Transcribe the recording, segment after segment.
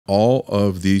All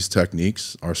of these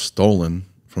techniques are stolen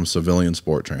from civilian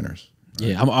sport trainers.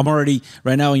 Yeah, I'm already,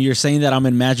 right now when you're saying that, I'm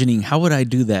imagining, how would I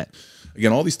do that?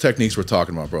 Again, all these techniques we're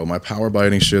talking about, bro, my power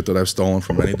biting shit that I've stolen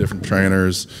from many different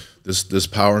trainers, this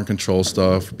power and control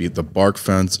stuff, be it the bark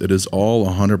fence, it is all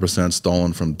 100%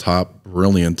 stolen from top,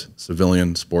 brilliant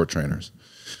civilian sport trainers.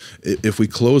 If we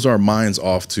close our minds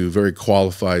off to very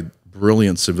qualified,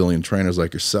 brilliant civilian trainers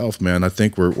like yourself, man, I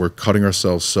think we're cutting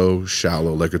ourselves so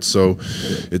shallow. Like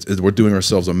we're doing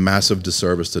ourselves a massive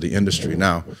disservice to the industry.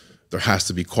 Now, there has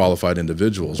to be qualified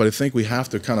individuals. But I think we have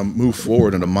to kind of move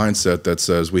forward in a mindset that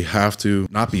says we have to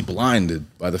not be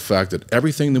blinded by the fact that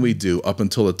everything that we do up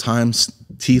until the time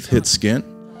teeth hit skin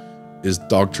is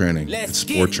dog training. It's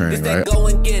sport training, right? Go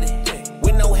and get it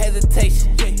with no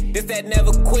hesitation. This that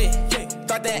never quit.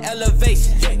 Start that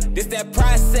elevation. This that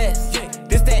process.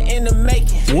 This that in the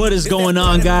making. What is going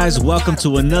on, guys? Welcome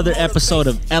to another episode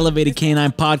of Elevated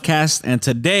Canine Podcast. And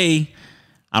today,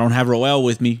 I don't have Roel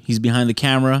with me. He's behind the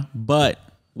camera, but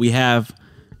we have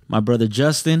my brother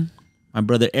Justin, my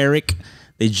brother Eric.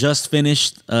 They just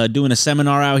finished doing a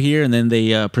seminar out here, and then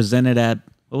they presented at,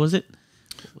 what was it?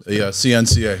 The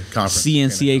CNCA conference.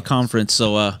 CNCA conference.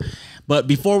 So, but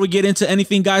before we get into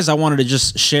anything, guys, I wanted to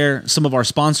just share some of our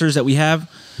sponsors that we have.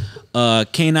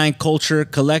 Canine Culture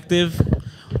Collective.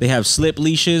 They have slip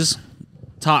leashes,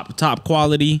 top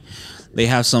quality. They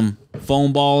have some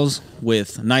foam balls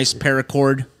with nice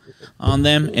paracord on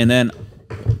them, and then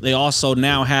they also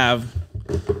now have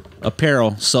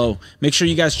apparel. So make sure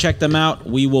you guys check them out.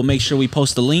 We will make sure we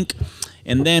post the link.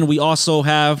 And then we also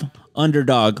have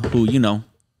Underdog, who, you know,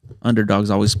 Underdog's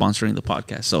always sponsoring the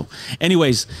podcast. So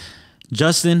anyways,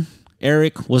 Justin,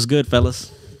 Eric, what's good,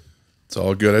 fellas? It's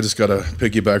all good. I just got to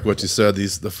piggyback what you said.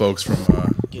 The folks from,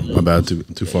 my bad,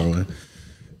 too far away.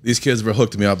 These kids have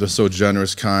hooked me up. They're so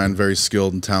generous, kind, very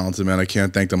skilled and talented, man. I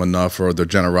can't thank them enough for their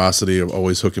generosity of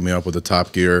always hooking me up with the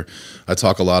top gear. I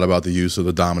talk a lot about the use of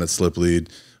the dominant slip lead,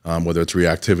 whether it's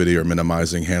reactivity or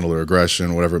minimizing handler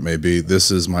aggression, whatever it may be. This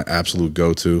is my absolute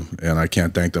go-to, and I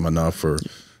can't thank them enough for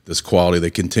this quality.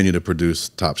 They continue to produce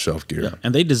top shelf gear. Yeah.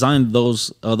 And they designed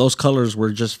those colors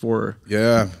were just for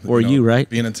you, right?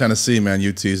 Being in Tennessee, man,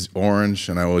 UT's orange,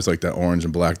 and I always like that orange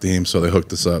and black theme, so they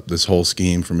hooked us up, this whole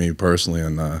scheme for me personally,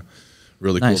 and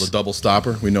really nice. Cool. The double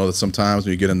stopper. We know that sometimes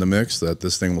when you get in the mix that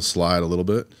this thing will slide a little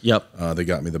bit. Yep. They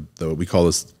got me the we call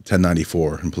this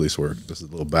 1094 in police work. This is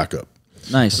a little backup.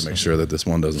 Nice. To make sure that this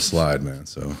one doesn't slide, man.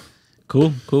 So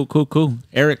Cool.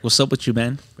 Eric, what's up with you,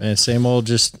 man? Same old,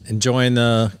 just enjoying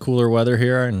the cooler weather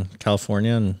here in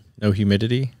California and no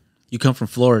humidity. You come from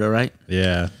Florida, right?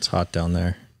 Yeah, it's hot down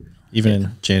there, even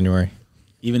in January.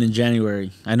 Even in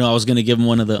January. I know I was going to give him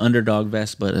one of the Underdog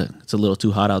vests, but it's a little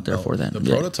too hot out there for them. The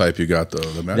prototype you got, though.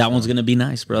 That one's going to be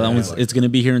nice, bro. It's going to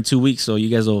be here in 2 weeks, so you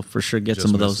guys will for sure get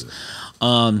some of those.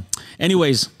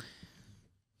 Anyways,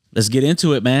 let's get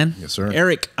into it, man. Yes, sir.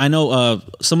 Eric, I know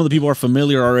some of the people are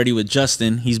familiar already with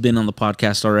Justin. He's been on the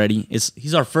podcast already.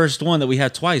 He's our first one that we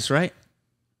had twice, right?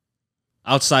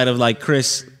 Outside of like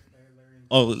Chris.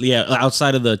 Oh, yeah,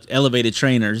 outside of the elevated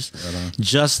trainers. Right.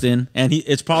 Justin, and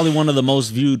it's probably one of the most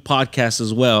viewed podcasts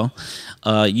as well.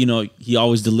 You know, he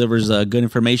always delivers good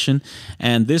information.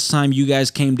 And this time you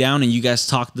guys came down and you guys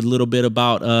talked a little bit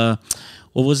about,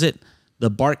 what was it? The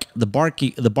bark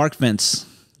fence.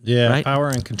 Yeah, right? Power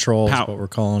and control is what we're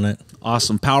calling it.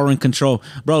 Awesome. Power and control.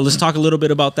 Bro, let's talk a little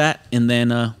bit about that, and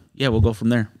then, yeah, we'll go from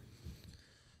there.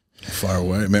 Far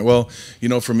away, man. Well, you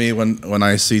know, for me, when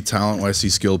I see talent, when I see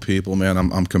skilled people, man,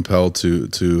 I'm compelled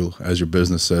to, as your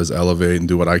business says, elevate and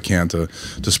do what I can to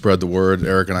spread the word.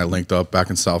 Eric and I linked up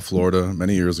back in South Florida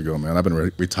many years ago, man. I've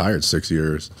been retired 6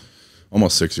 years,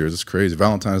 almost 6 years. It's crazy.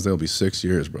 Valentine's Day will be 6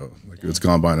 years, bro. Like, it's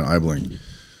gone by in an eye blink.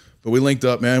 But we linked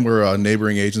up, man. We're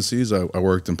neighboring agencies. I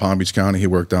worked in Palm Beach County. He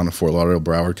worked down in Fort Lauderdale,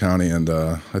 Broward County. And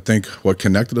I think what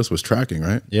connected us was tracking,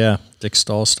 right? Yeah, Dick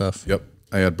Stahl stuff. Yep.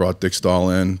 I had brought Dick Stahl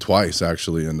in twice,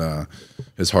 actually, and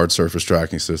his hard surface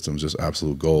tracking system is just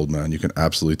absolute gold, man. You can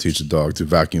absolutely teach a dog to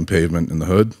vacuum pavement in the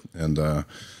hood. And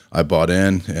I bought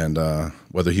in, and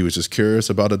whether he was just curious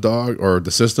about a dog or the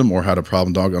system or had a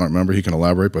problem dog, I don't remember. He can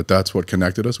elaborate, but that's what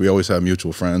connected us. We always have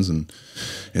mutual friends in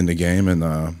the game,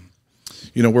 and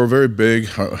you know, we're very big,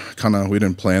 we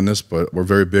didn't plan this, but we're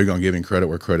very big on giving credit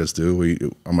where credit's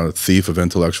due. I'm a thief of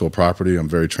intellectual property. I'm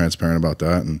very transparent about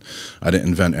that. And I didn't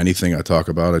invent anything I talk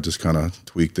about. I just kind of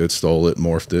tweaked it, stole it,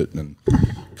 morphed it, and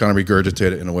kind of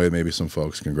regurgitated it in a way maybe some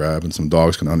folks can grab and some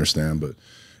dogs can understand. But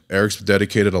Eric's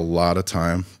dedicated a lot of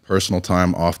time, personal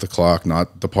time off the clock,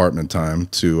 not department time,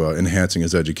 to enhancing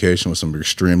his education with some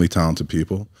extremely talented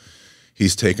people.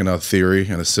 He's taken a theory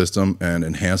and a system and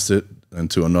enhanced it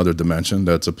into another dimension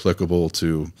that's applicable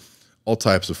to all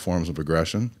types of forms of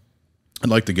aggression. I'd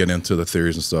like to get into the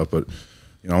theories and stuff, but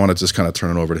I want to just kind of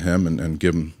turn it over to him and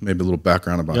give him maybe a little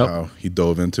background about how he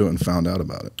dove into it and found out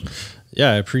about it.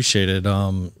 Yeah, I appreciate it.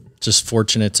 Just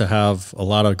fortunate to have a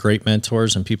lot of great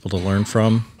mentors and people to learn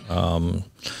from.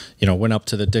 Went up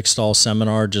to the Dick Stahl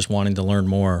seminar just wanting to learn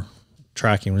more.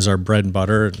 Tracking was our bread and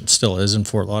butter, and still is in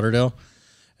Fort Lauderdale.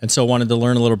 And so wanted to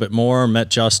learn a little bit more, met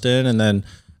Justin, and then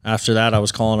after that I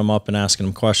was calling him up and asking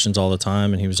him questions all the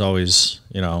time, and he was always,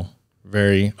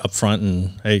 very upfront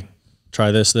and, hey,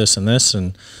 try this, this, and this,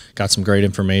 and got some great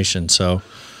information. So,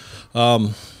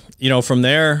 from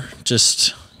there,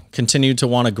 just continued to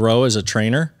want to grow as a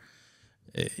trainer.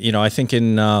 I think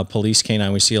in police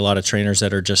canine, we see a lot of trainers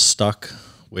that are just stuck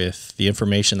with the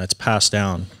information that's passed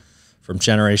down from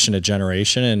generation to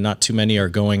generation, and not too many are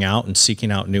going out and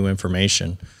seeking out new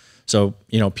information. So,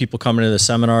 people coming to the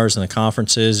seminars and the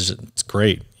conferences, it's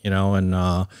great,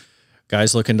 and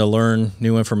guys looking to learn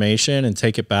new information and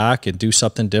take it back and do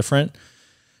something different,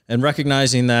 and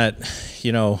recognizing that,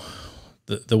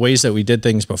 the ways that we did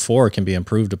things before can be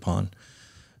improved upon.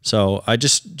 So I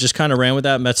just kind of ran with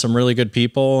that, met some really good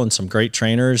people and some great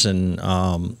trainers, and,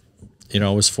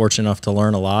 was fortunate enough to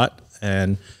learn a lot.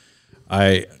 And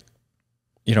I,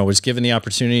 was given the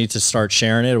opportunity to start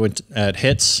sharing it. I went at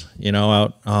HITS,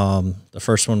 out, the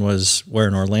first one was where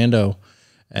in Orlando.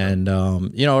 And,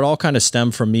 it all kind of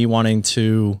stemmed from me wanting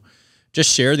to just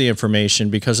share the information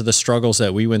because of the struggles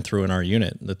that we went through in our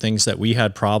unit, the things that we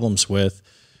had problems with.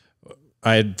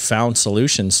 I had found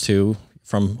solutions to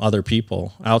from other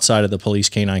people outside of the police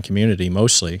canine community,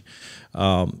 mostly.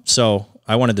 So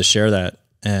I wanted to share that.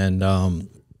 And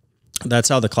that's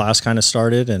how the class kind of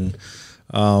started. And,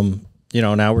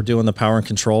 now we're doing the power and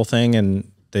control thing,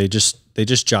 and they just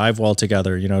jive well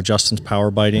together. Justin's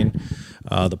power biting,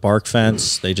 the bark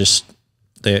fence,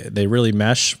 they really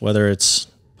mesh, whether it's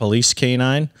police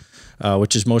canine,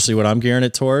 which is mostly what I'm gearing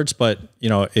it towards, but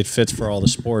it fits for all the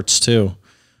sports too.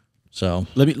 So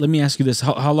let me ask you this: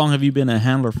 how long have you been a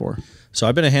handler for? So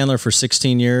I've been a handler for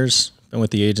 16 years. Been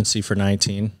with the agency for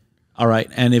 19. All right,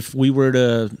 and if we were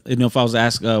to, if I was to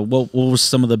ask, what were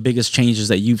some of the biggest changes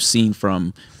that you've seen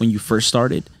from when you first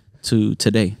started to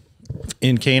today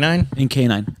in canine? In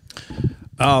canine,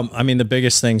 the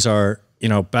biggest things are,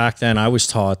 back then I was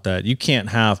taught that you can't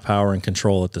have power and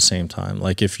control at the same time.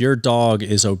 Like if your dog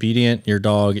is obedient, your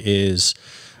dog is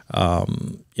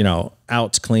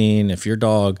out's clean. If your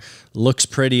dog looks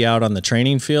pretty out on the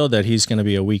training field, that he's going to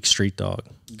be a weak street dog.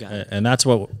 And that's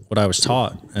what I was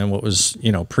taught and what was,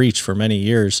 preached for many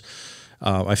years.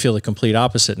 I feel the complete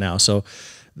opposite now. So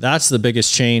that's the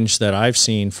biggest change that I've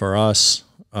seen for us.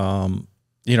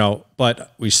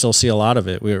 But we still see a lot of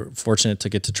it. We're fortunate to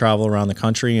get to travel around the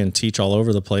country and teach all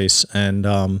over the place. And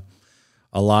a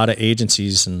lot of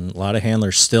agencies and a lot of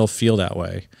handlers still feel that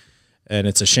way. And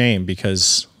it's a shame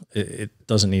because it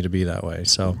doesn't need to be that way.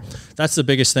 So that's the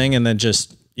biggest thing. And then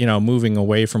just, moving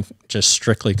away from just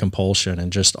strictly compulsion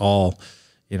and just all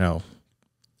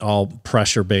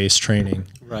pressure-based training.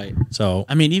 Right. So,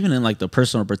 even in like the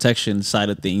personal protection side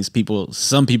of things,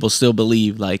 some people still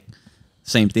believe like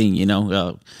same thing,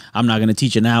 I'm not going to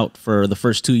teach an out for the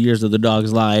first 2 years of the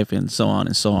dog's life and so on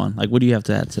and so on. Like, what do you have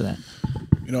to add to that?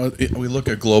 We look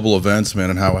at global events, man,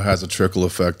 and how it has a trickle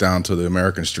effect down to the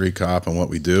American street cop and what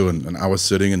we do. And I was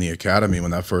sitting in the academy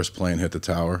when that first plane hit the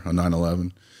tower on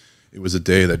 9/11. It was a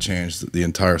day that changed the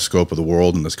entire scope of the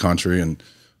world in this country, and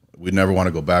we'd never want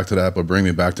to go back to that. But bring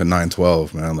me back to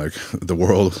 9/12, man. Like the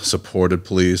world supported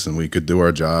police, and we could do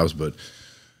our jobs. But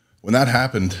when that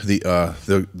happened,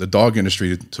 the dog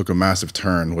industry took a massive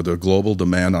turn, where the global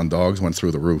demand on dogs went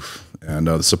through the roof, and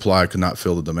the supply could not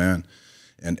fill the demand.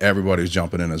 And everybody's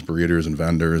jumping in as breeders and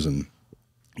vendors. And,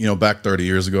 back 30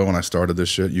 years ago when I started this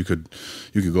shit, you could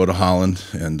go to Holland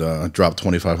and drop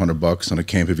 $2,500 on a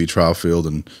KMPV trial field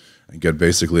and get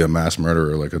basically a mass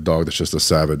murderer, like a dog that's just a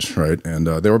savage, right? And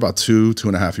they were about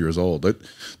 2.5 years old.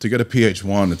 To get a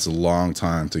PH1, it's a long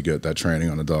time to get that training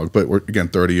on a dog. But again,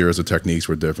 30 years, the techniques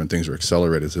were different. Things were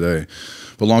accelerated today.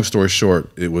 But long story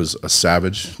short, it was a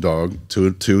savage dog,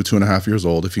 2.5 years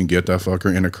old. If you can get that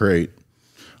fucker in a crate,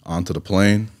 onto the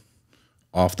plane,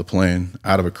 off the plane,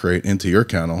 out of a crate, into your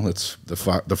kennel. It's the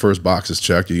first box is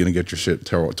checked. You're going to get your shit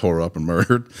tore up and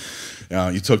murdered.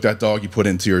 You took that dog, you put it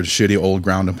into your shitty old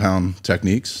ground and pound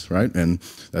techniques, right? And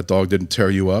that dog didn't tear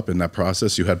you up in that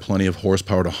process. You had plenty of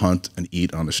horsepower to hunt and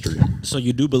eat on the street. So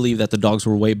you do believe that the dogs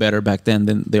were way better back then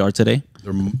than they are today?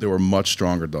 They were much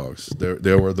stronger dogs.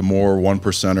 They were the more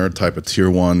 1%er type of tier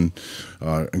 1,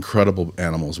 incredible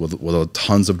animals with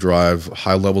tons of drive,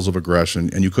 high levels of aggression,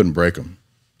 and you couldn't break them.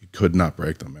 could not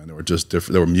break them, man. They were just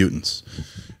different. They were mutants,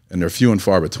 and they're few and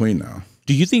far between now.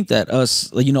 Do you think that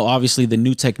obviously the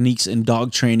new techniques in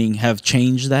dog training have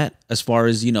changed that as far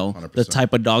as, 100%. The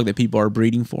type of dog that people are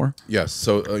breeding for? Yes.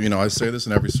 So, I say this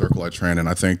in every circle I train in.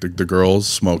 I think the girls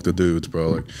smoke the dudes, bro.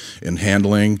 Like in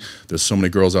handling, there's so many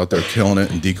girls out there killing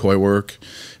it in decoy work.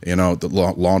 The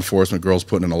law enforcement girls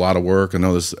putting in a lot of work. I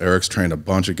know Eric's trained a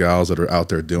bunch of gals that are out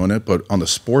there doing it. But on the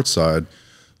sports side,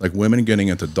 like women getting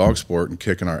into dog sport and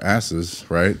kicking our asses,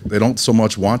 right? They don't so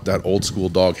much want that old school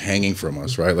dog hanging from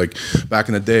us, right? Like back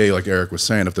in the day, like Eric was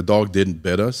saying, if the dog didn't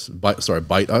bite us,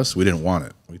 we didn't want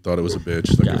it. We thought it was a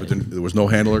bitch. Like if there was no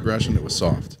handle aggression, it was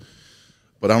soft.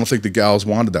 But I don't think the gals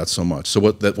wanted that so much. So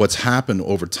what's happened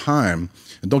over time,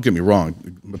 and don't get me wrong,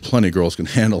 plenty of girls can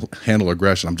handle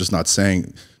aggression. I'm just not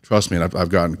saying, trust me, and I've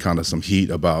gotten kind of some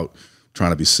heat about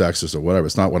trying to be sexist or whatever.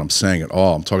 It's not what I'm saying at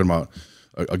all. I'm talking about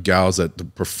a gals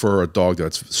that prefer a dog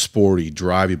that's sporty,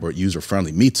 drivey, but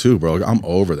user-friendly. Me too, bro. Like, I'm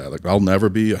over that. Like, I'll never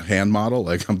be a hand model.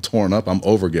 Like, I'm torn up. I'm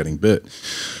over getting bit.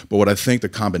 But what I think the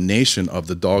combination of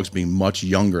the dogs being much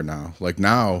younger now, like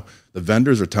now, the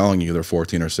vendors are telling you they're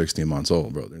 14 or 16 months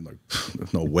old, bro. They're like,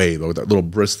 there's no way, bro. That little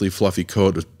bristly, fluffy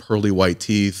coat, with pearly white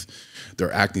teeth.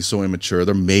 They're acting so immature.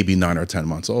 They're maybe 9 or 10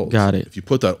 months old. Got it. If you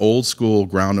put that old school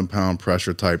ground and pound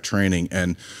pressure type training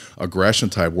and aggression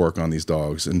type work on these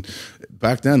dogs, and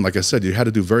back then, like I said, you had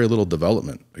to do very little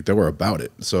development. Like they were about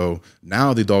it. So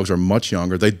now the dogs are much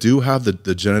younger. They do have the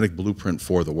genetic blueprint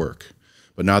for the work,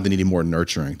 but now they need more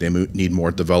nurturing. They need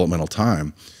more developmental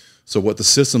time. So what the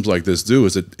systems like this do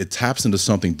is it taps into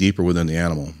something deeper within the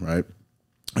animal, right?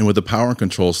 And with the power and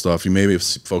control stuff,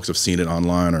 folks have seen it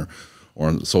online or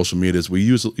on social medias, we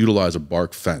utilize a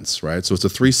bark fence, right? So it's a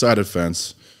 3-sided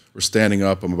fence. We're standing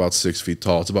up. I'm about 6 feet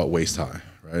tall. It's about waist high,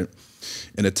 right?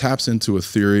 And it taps into a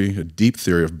deep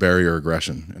theory of barrier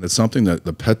aggression. And it's something that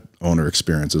the pet owner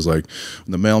experiences. Like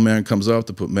when the mailman comes up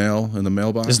to put mail in the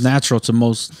mailbox. It's natural to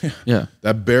most. Yeah.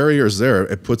 That barrier is there.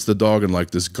 It puts the dog in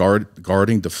like this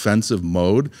guarding defensive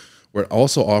mode, where it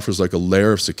also offers like a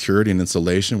layer of security and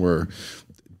insulation where,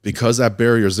 because that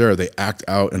barrier is there, they act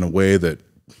out in a way that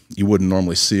you wouldn't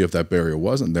normally see if that barrier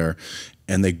wasn't there,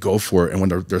 and they go for it. And when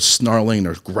they're snarling,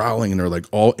 they're growling, and they're like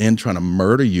all in trying to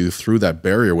murder you through that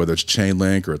barrier, whether it's chain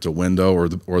link or it's a window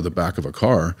or the back of a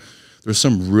car, there's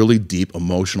some really deep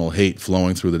emotional hate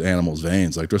flowing through the animal's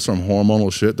veins. Like there's some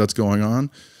hormonal shit that's going on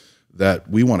that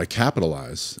we want to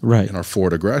capitalize in our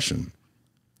forward aggression.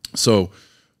 So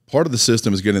part of the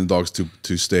system is getting the dogs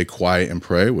to stay quiet and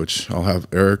prey, which I'll have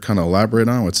Eric kind of elaborate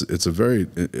on. It's a very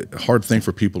hard thing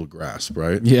for people to grasp,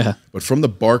 right? Yeah. But from the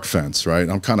bark fence, right?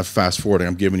 I'm kind of fast forwarding.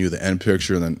 I'm giving you the end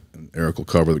picture, and then Eric will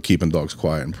cover the keeping dogs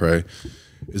quiet and prey.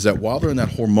 Is that while they're in that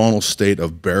hormonal state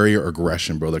of barrier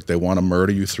aggression, bro, like they want to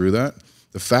murder you through that,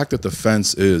 the fact that the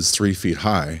fence is 3 feet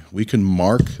high, we can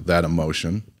mark that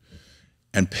emotion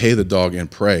and pay the dog in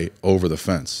prey over the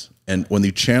fence. And when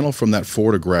you channel from that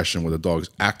forward aggression where the dog's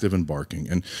active and barking,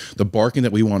 and the barking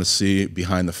that we want to see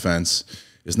behind the fence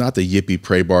is not the yippee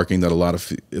prey barking that a lot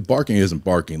of barking isn't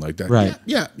barking like that. Right.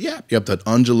 Yeah. You have that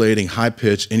undulating, high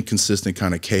pitch, inconsistent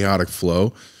kind of chaotic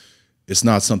flow. It's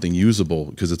not something usable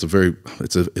because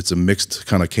it's a mixed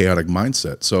kind of chaotic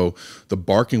mindset. So the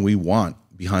barking we want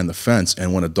behind the fence,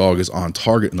 and when a dog is on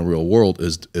target in the real world,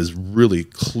 is really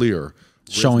clear.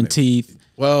 Showing rhythmic. teeth.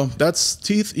 Well, that's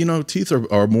teeth. Teeth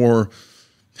are more.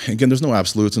 Again, there's no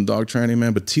absolutes in dog training,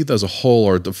 man. But teeth as a whole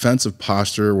are a defensive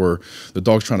posture where the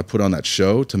dog's trying to put on that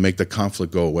show to make the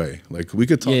conflict go away. Like we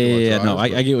could talk. Yeah. Drives, No,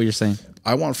 I get what you're saying.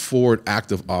 I want forward,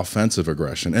 active, offensive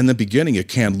aggression. In the beginning, it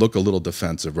can look a little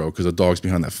defensive, bro, because the dog's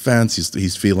behind that fence.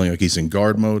 He's feeling like he's in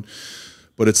guard mode.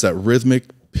 But it's that rhythmic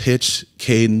pitch,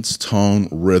 cadence, tone,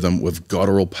 rhythm with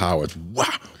guttural power. It's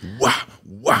wah, wah,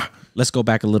 wah. Let's go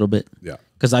back a little bit. Yeah.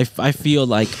 Because I feel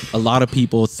like a lot of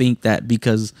people think that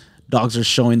because dogs are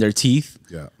showing their teeth,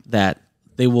 that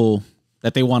they want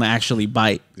to actually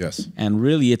bite. Yes. And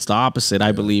really, it's the opposite.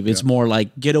 I believe it's more like,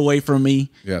 get away from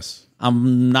me. Yes.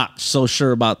 I'm not so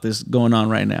sure about this going on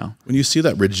right now. When you see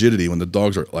that rigidity, when the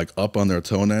dogs are like up on their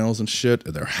toenails and shit,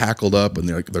 and they're hackled up and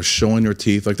they're showing their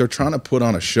teeth, like they're trying to put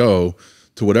on a show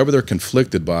to whatever they're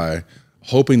conflicted by,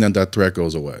 hoping that threat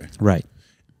goes away. Right.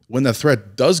 When that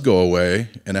threat does go away,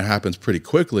 and it happens pretty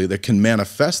quickly, that can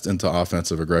manifest into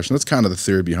offensive aggression. That's kind of the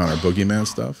theory behind our boogeyman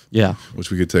stuff. Yeah.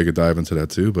 Which we could take a dive into that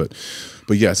too. But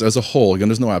yes, as a whole, again,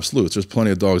 there's no absolutes. There's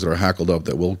plenty of dogs that are hackled up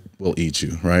that will eat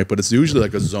you, right? But it's usually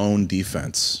like a zone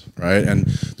defense, right? And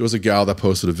there was a gal that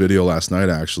posted a video last night,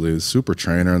 actually, a super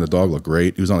trainer, and the dog looked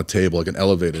great. He was on a table, like an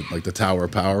elevated, like the Tower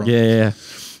of Power. Yeah.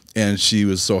 And she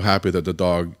was so happy that the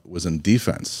dog was in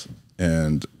defense.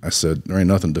 And I said, there ain't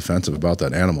nothing defensive about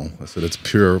that animal. I said, it's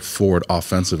pure forward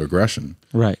offensive aggression.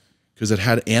 Right. Because it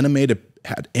had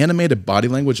animated body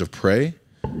language of prey,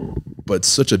 but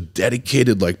such a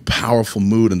dedicated, like, powerful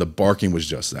mood, and the barking was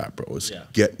just that, bro. It was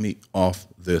get me off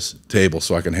this table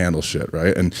so I can handle shit,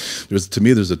 right? And to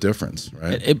me, there's a difference,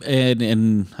 right?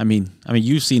 And I mean,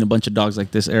 you've seen a bunch of dogs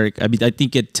like this, Eric. I mean, I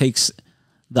think it takes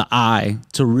the eye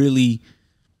to really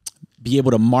be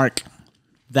able to mark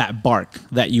that bark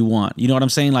that you want. You know what I'm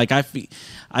saying? Like,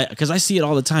 because I see it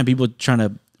all the time. People trying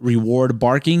to reward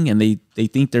barking, and they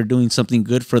think they're doing something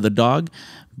good for the dog,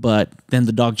 but then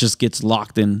the dog just gets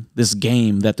locked in this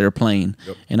game that they're playing.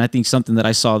 Yep. And I think something that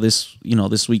I saw this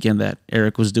weekend that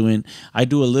Eric was doing, I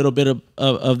do a little bit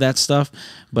of that stuff,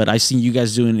 but I seen you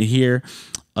guys doing it here,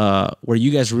 where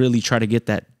you guys really try to get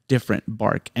that different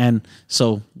bark. And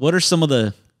so what are some of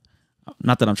the,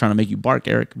 not that I'm trying to make you bark,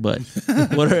 Eric, but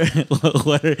what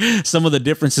are some of the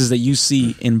differences that you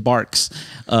see in barks,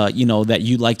 that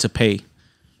you like to pay?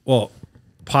 Well,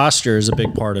 posture is a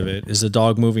big part of it. Is the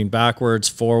dog moving backwards,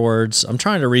 forwards? I'm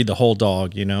trying to read the whole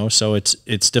dog, so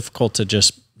it's difficult to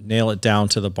just nail it down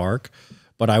to the bark,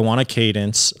 but I want a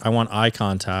cadence. I want eye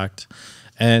contact.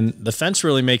 And the fence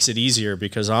really makes it easier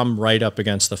because I'm right up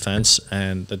against the fence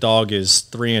and the dog is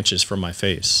 3 inches from my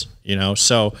face,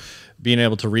 so being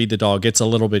able to read the dog gets a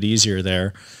little bit easier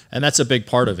there. And that's a big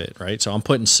part of it, right? So I'm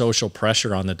putting social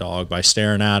pressure on the dog by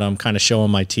staring at him, kind of showing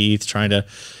my teeth, trying to,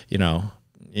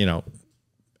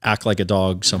 act like a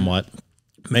dog somewhat,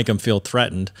 make them feel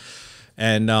threatened.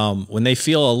 And when they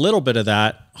feel a little bit of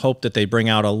that, hope that they bring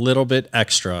out a little bit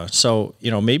extra. So,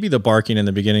 maybe the barking in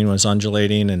the beginning was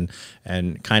undulating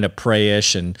and kind of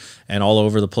preyish and all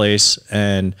over the place.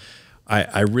 And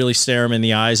I really stare them in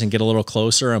the eyes and get a little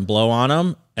closer and blow on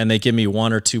them. And they give me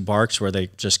 1 or 2 barks where they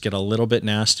just get a little bit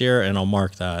nastier, and I'll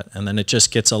mark that. And then it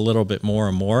just gets a little bit more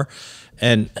and more.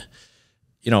 And,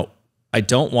 I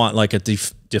don't want like a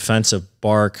defensive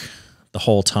bark the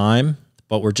whole time,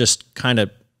 but we're just kind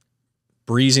of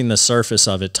breezing the surface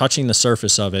of it, touching the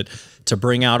surface of it to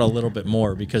bring out a little bit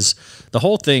more, because the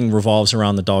whole thing revolves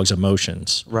around the dog's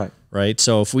emotions. Right.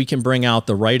 So if we can bring out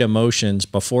the right emotions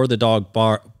before the dog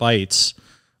bites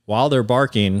while they're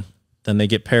barking, then they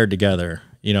get paired together.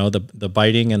 The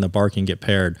biting and the barking get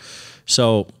paired.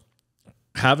 So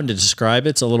having to describe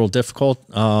it's a little difficult.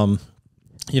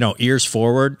 Ears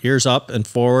forward, ears up and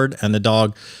forward, and the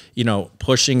dog,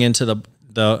 pushing into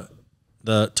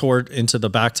into the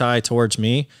back tie towards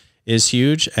me is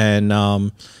huge. And, I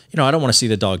don't want to see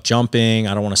the dog jumping.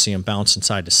 I don't want to see him bouncing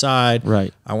side to side.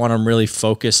 Right. I want them really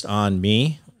focused on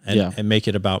me and make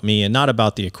it about me and not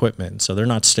about the equipment. So they're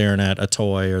not staring at a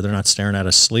toy or they're not staring at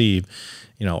a sleeve.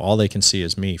 All they can see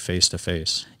is me face to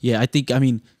face. Yeah.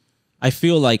 I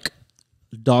feel like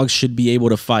dogs should be able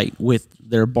to fight with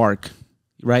their bark,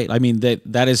 right? I mean,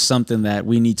 that is something that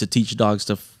we need to teach dogs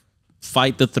to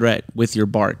fight the threat with your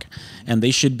bark. And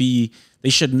they should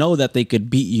know that they could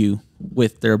beat you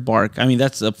with their bark. I mean,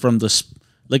 that's from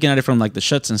looking at it from like the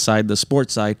Schutzen side, the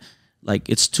sports side, like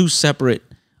it's 2 separate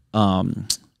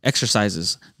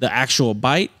exercises. The actual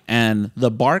bite and the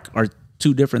bark are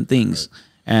 2 different things.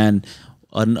 Right. And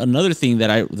another thing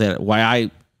why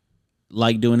I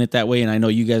like doing it that way, and I know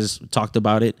you guys talked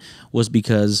about it, was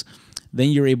because then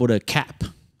you're able to cap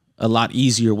a lot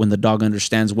easier when the dog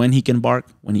understands when he can bark,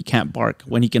 when he can't bark,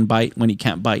 when he can bite, when he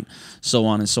can't bite, so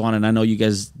on and so on. And I know you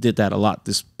guys did that a lot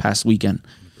this past weekend.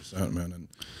 100%, man. And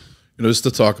just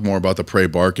to talk more about the prey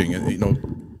barking,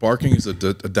 and barking is a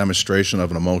demonstration of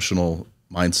an emotional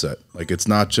mindset. Like, it's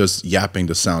not just yapping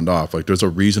to sound off. Like, there's a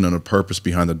reason and a purpose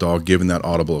behind the dog giving that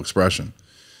audible expression.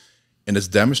 And it's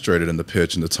demonstrated in the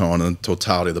pitch and the tone and the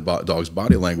totality of the dog's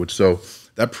body language. So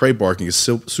that prey barking is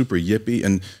super yippy,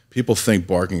 and people think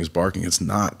barking is barking. It's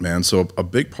not, man. So a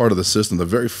big part of the system, the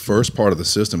very first part of the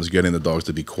system, is getting the dogs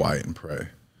to be quiet and prey.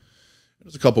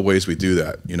 There's a couple ways we do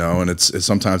that, and it's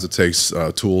sometimes it takes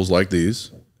tools like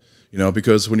these,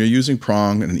 because when you're using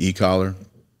prong and an e-collar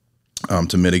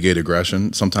to mitigate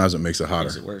aggression, sometimes it makes it hotter.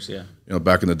 Makes it worse, yeah.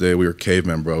 Back in the day, we were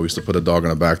cavemen, bro. We used to put a dog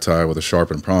on a back tie with a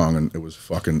sharpened prong, and it was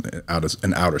fucking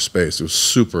in outer space. It was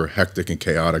super hectic and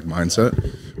chaotic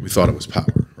mindset. We thought it was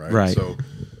power, right? Right. So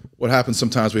what happens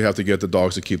sometimes, we have to get the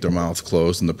dogs to keep their mouths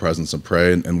closed in the presence of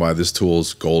prey, and why this tool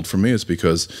is gold for me is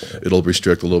because it'll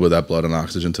restrict a little bit of that blood and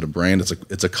oxygen to the brain.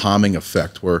 It's a calming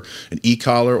effect, where an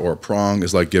e-collar or a prong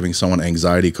is like giving someone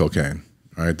anxiety cocaine.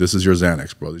 All right, this is your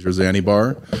Xanax, bro. This is your Xanny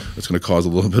bar. It's going to cause a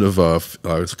little bit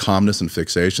of calmness and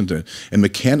fixation, and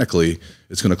mechanically,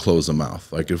 it's going to close the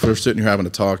mouth. Like if we're sitting here having a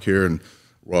talk here, and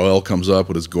Royal comes up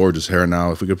with his gorgeous hair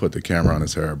now. If we could put the camera on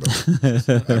his hair, bro. I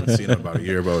haven't seen him in about a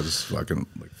year, bro. Just fucking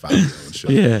like fabio and shit.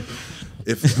 Yeah.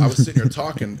 If I was sitting here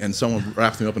talking and someone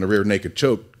wrapped me up in a rear naked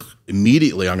choke,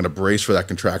 immediately I'm going to brace for that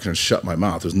contraction and shut my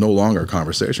mouth. There's no longer a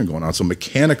conversation going on. So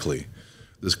mechanically,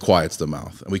 this quiets the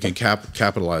mouth. And we can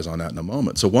capitalize on that in a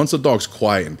moment. So once the dog's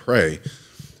quiet and prey,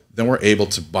 then we're able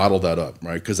to bottle that up,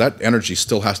 right? Because that energy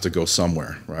still has to go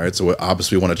somewhere, right? So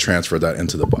obviously we want to transfer that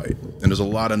into the bite. And there's a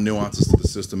lot of nuances to the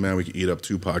system, man. We could eat up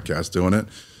 2 podcasts doing it.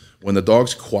 When the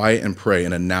dog's quiet and prey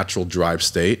in a natural drive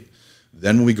state,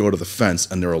 then when we go to the fence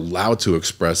and they're allowed to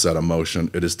express that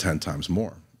emotion, it is 10 times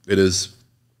more. It is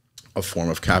a form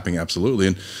of capping, absolutely.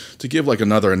 And to give like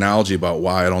another analogy about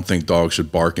why I don't think dogs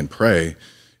should bark and prey,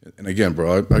 and again,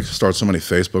 bro, I start so many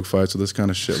Facebook fights with this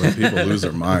kind of shit. Like people lose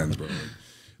their minds, bro.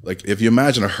 Like if you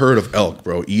imagine a herd of elk,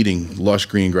 bro, eating lush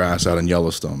green grass out in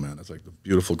Yellowstone, man. It's like the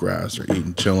beautiful grass. They're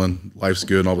eating, chilling, life's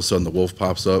good, and all of a sudden the wolf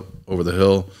pops up over the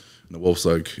hill, and the wolf's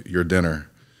like, your dinner.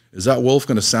 Is that wolf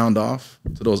going to sound off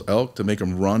to those elk to make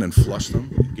them run and flush them,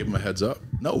 give them a heads up?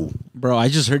 No. Bro, I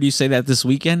just heard you say that this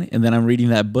weekend, and then I'm reading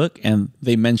that book, and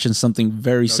they mentioned something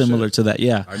very similar to that.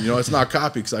 Yeah. You know, it's not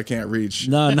copy because I can't reach.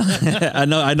 No. I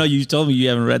know you told me you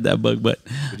haven't read that book, but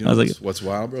you know, I was like, what's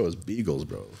wild, bro, is beagles,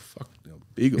 bro. Fuck,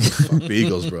 beagles. Fuck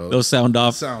beagles, bro. Those sound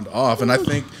off. Sound off. And I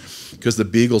think because the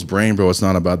beagle's brain, bro, it's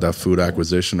not about that food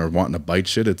acquisition or wanting to bite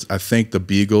shit. I think the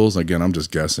beagles, again, I'm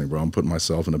just guessing, bro. I'm putting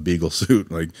myself in a beagle suit.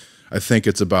 Like, I think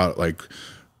it's about like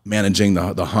managing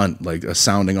the hunt, like a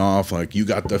sounding off, like you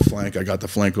got the flank, I got the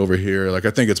flank over here. Like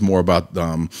I think it's more about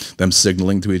them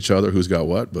signaling to each other who's got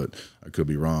what, but I could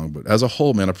be wrong. But as a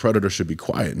whole, man, a predator should be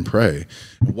quiet and prey.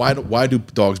 Why do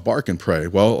dogs bark and prey?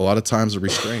 Well, a lot of times the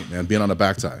restraint, man, being on a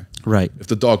back tie. Right. If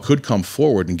the dog could come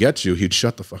forward and get you, he'd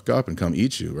shut the fuck up and come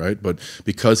eat you, right? But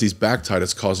because he's back tied,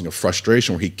 it's causing a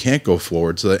frustration where he can't go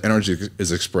forward, so that energy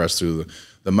is expressed through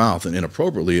the mouth and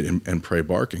inappropriately in prey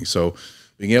barking. So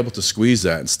being able to squeeze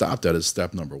that and stop that is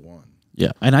step number one.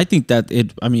 Yeah, and I think that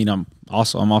I'm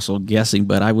also guessing,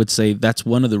 but I would say that's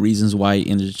one of the reasons why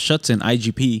in the Schutzen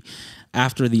IGP,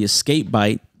 after the escape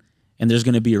bite, and there's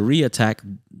going to be a reattack.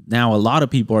 Now a lot of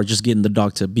people are just getting the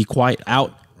dog to be quiet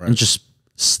out and just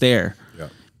stare,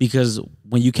 because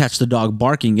when you catch the dog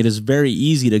barking, it is very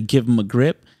easy to give him a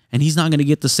grip, and he's not going to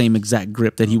get the same exact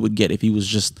grip that he would get if he was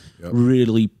just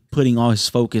really putting all his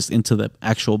focus into the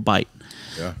actual bite.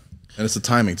 Yeah. And it's the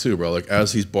timing too, bro. Like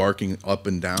as he's barking up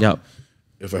and down,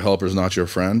 if a helper's not your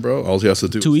friend, bro, all he has to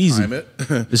do is time it.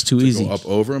 It's too easy. Go up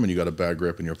over him and you got a bad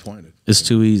grip and you're pointed. It's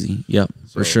too easy. Yep,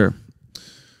 for sure.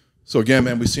 So again,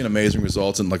 man, we've seen amazing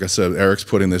results. And like I said, Eric's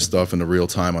putting this stuff into real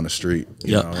time on the street.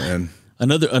 You know, and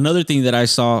another thing that I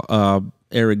saw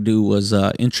Eric do was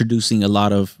introducing a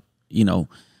lot of,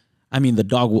 the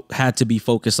dog had to be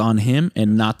focused on him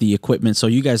and not the equipment. So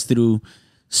you guys threw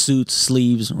suits,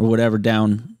 sleeves, or whatever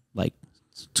down like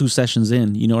 2 sessions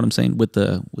in, you know what I'm saying, with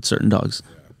certain dogs.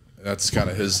 Yeah. That's kind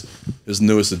of his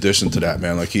newest addition to that,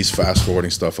 man. Like he's fast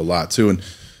forwarding stuff a lot too. And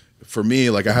for me,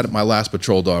 like I had my last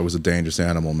patrol dog was a dangerous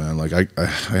animal, man. Like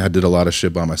I did a lot of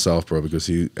shit by myself, bro, because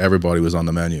everybody was on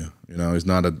the menu. You know, he's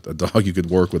not a dog you could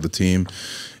work with a team,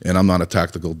 and I'm not a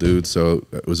tactical dude, so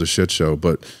it was a shit show.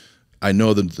 But I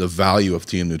know the value of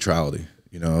team neutrality.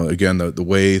 You know, again, the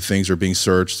way things are being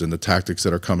searched and the tactics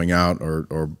that are coming out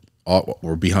are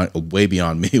way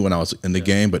beyond me when I was in the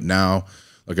game. But now,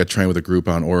 like I train with a group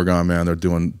out in Oregon, man, they're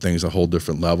doing things a whole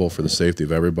different level for the safety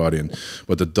of everybody.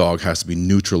 But the dog has to be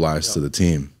neutralized to the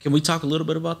team. Can we talk a little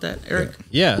bit about that, Eric?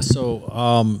 Yeah.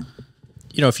 So,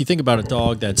 if you think about a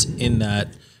dog that's in that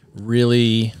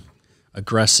really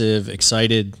aggressive,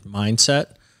 excited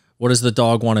mindset, what does the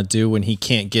dog want to do when he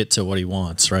can't get to what he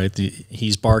wants, right?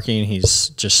 He's barking, he's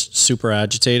just super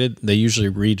agitated. They usually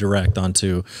redirect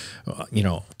onto,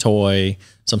 toy,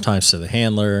 sometimes to the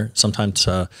handler, sometimes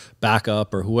to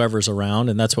backup or whoever's around.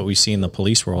 And that's what we see in the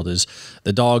police world is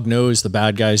the dog knows the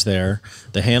bad guy's there.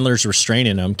 The handler's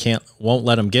restraining him, won't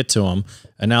let him get to him.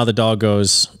 And now the dog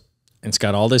goes, and it's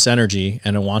got all this energy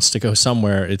and it wants to go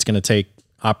somewhere. It's going to take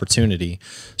opportunity.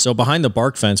 So behind the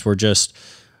bark fence, we're just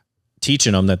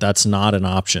teaching them that that's not an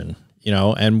option,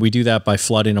 and we do that by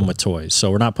flooding them with toys.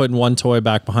 So we're not putting one toy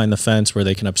back behind the fence where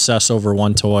they can obsess over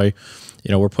one toy.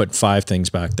 We're putting 5 things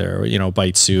back there,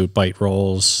 bite suit, bite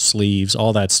rolls, sleeves,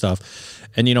 all that stuff.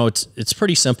 And, it's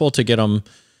pretty simple to get them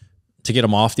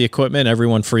off the equipment.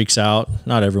 Everyone freaks out.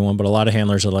 Not everyone, but a lot of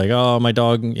handlers are like, oh, my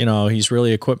dog, he's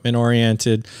really equipment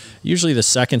oriented. Usually the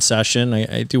second session,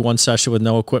 I do one session with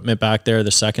no equipment back there.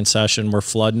 The second session, we're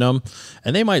flooding them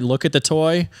and they might look at the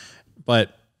toy,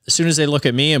 but as soon as they look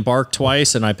at me and bark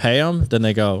twice and I pay them, then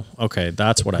they go, okay,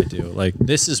 that's what I do. Like,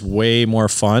 this is way more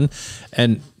fun.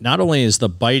 And not only is the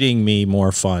biting me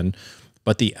more fun,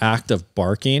 but the act of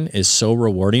barking is so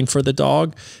rewarding for the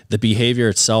dog. The behavior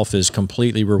itself is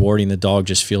completely rewarding. The dog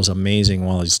just feels amazing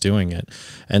while he's doing it.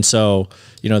 And so,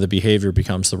 you know, the behavior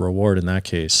becomes the reward in that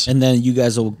case. And then you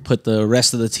guys will put the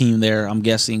rest of the team there, I'm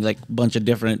guessing, like a bunch of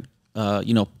different,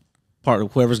 you know, part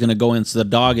of whoever's going to go into the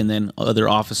dog, and then other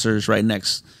officers right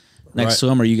next to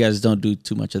them, or you guys don't do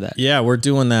too much of that? Yeah, we're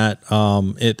doing that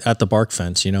at the bark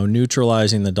fence, you know,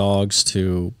 neutralizing the dogs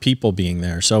to people being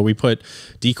there. So we put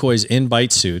decoys in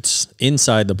bite suits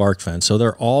inside the bark fence. So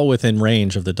they're all within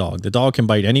range of the dog. The dog can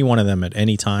bite any one of them at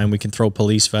any time. We can throw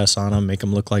police vests on them, make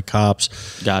them look like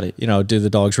cops. Got it. You know, do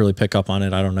the dogs really pick up on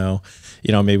it? I don't know.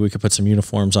 You know, maybe we could put some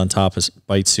uniforms on top of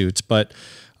bite suits. But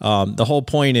the whole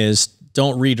point is,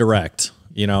 don't redirect.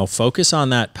 You know, focus on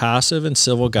that passive and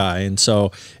civil guy. And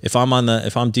so if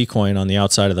I'm decoying on the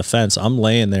outside of the fence, I'm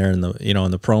laying there in the, you know,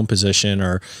 in the prone position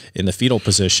or in the fetal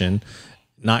position,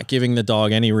 not giving the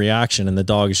dog any reaction, and the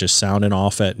dog is just sounding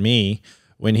off at me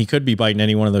when he could be biting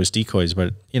any one of those decoys,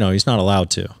 but you know, he's not allowed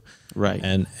to. Right.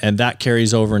 And that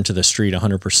carries over into the street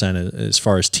 100% as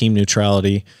far as team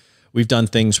neutrality. We've done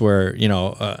things where, you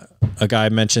know, a guy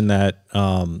mentioned that,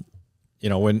 you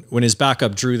know, when his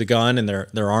backup drew the gun and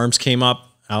their arms came up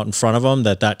out in front of them,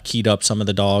 that keyed up some of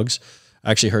the dogs. I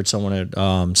actually heard someone at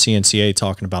CNCA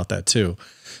talking about that too.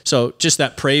 So just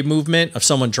that prey movement of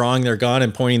someone drawing their gun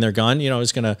and pointing their gun, you know,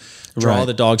 is going to draw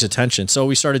the dog's attention. So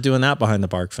we started doing that behind the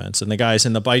bark fence, and the guys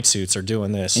in the bite suits are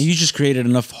doing this. And you just created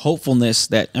enough hopefulness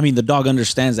that, I mean, the dog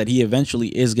understands that he eventually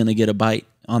is going to get a bite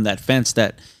on that fence,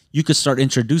 that you could start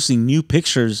introducing new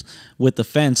pictures with the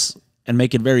fence and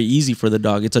make it very easy for the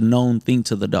dog. It's a known thing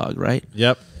to the dog, right?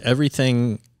 Yep.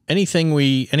 Anytime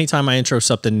I intro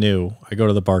something new, I go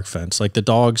to the bark fence. Like, the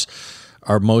dogs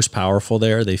are most powerful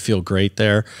there. They feel great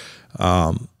there.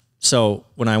 So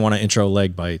when I want to intro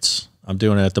leg bites, I'm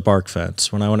doing it at the bark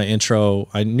fence. When I want to intro,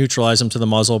 I neutralize them to the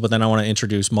muzzle, but then I want to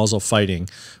introduce muzzle fighting.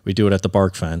 We do it at the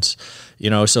bark fence.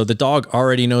 You know, so the dog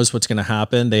already knows what's going to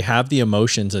happen. They have the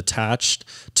emotions attached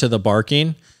to the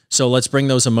barking. So let's bring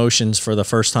those emotions for the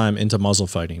first time into muzzle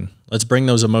fighting. Let's bring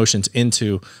those emotions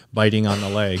into biting on the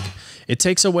leg. It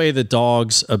takes away the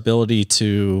dog's ability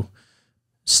to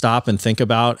stop and think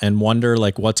about and wonder,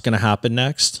 like, what's going to happen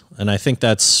next. And I think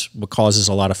that's what causes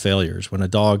a lot of failures, when a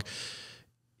dog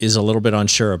is a little bit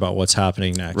unsure about what's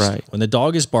happening next. Right. When the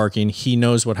dog is barking, he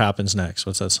knows what happens next.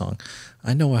 What's that song?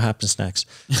 I know what happens next.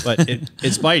 But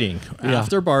it's biting. Yeah.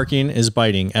 After barking is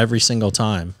biting every single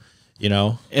time. You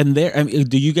know, and there, I mean,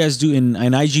 do you guys do in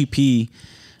IGP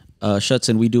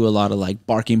Schutzen? We do a lot of like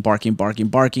barking.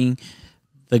 The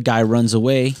guy runs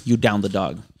away, you down the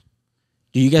dog.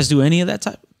 Do you guys do any of that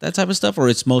type of stuff, or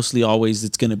it's mostly always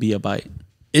it's going to be a bite?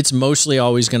 It's mostly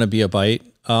always going to be a bite.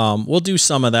 We'll do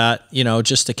some of that, you know,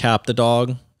 just to cap the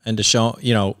dog and to show,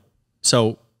 you know,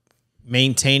 so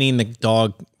maintaining the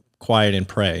dog quiet and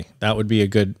prey. That would be a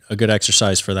good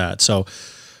exercise for that. So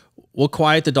we'll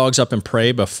quiet the dogs up and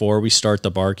pray before we start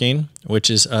the barking, which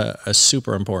is a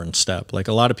super important step. Like,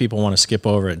 a lot of people want to skip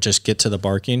over it and just get to the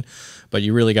barking, but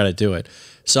you really got to do it.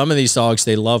 Some of these dogs,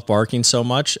 they love barking so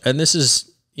much, and this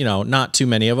is, you know, not too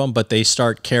many of them, but they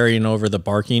start carrying over the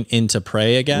barking into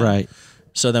prey again. Right.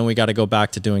 So then we got to go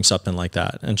back to doing something like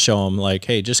that and show them, like,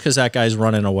 hey, just because that guy's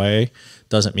running away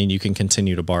doesn't mean you can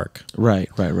continue to bark. Right.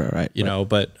 You know,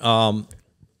 but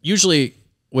usually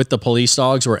with the police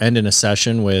dogs, we're ending a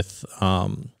session with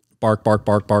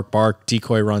bark,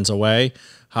 decoy runs away,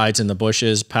 hides in the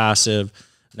bushes, passive.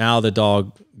 Now the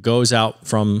dog goes out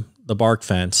from the bark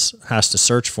fence, has to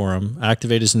search for him,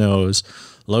 activate his nose,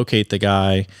 locate the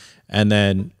guy, and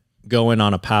then go in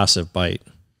on a passive bite.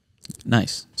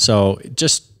 Nice. So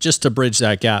just to bridge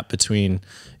that gap between,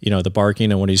 you know, the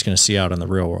barking and what he's going to see out in the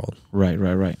real world. Right.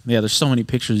 Yeah, there's so many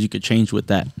pictures you could change with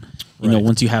that. You know,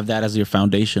 once you have that as your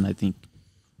foundation, I think,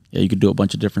 yeah, you could do a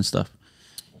bunch of different stuff.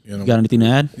 You got anything to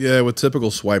add? Yeah, with typical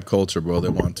swipe culture, bro, they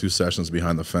want 2 sessions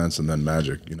behind the fence and then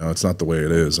magic. You know, it's not the way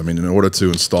it is. I mean, in order to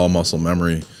install muscle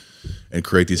memory and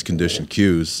create these conditioned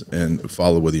cues and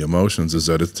follow with the emotions, is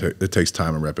that it takes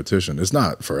time and repetition. It's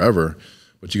not forever,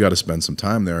 but you got to spend some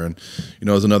time there. And, you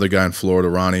know, there's another guy in Florida,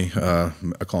 Ronnie. I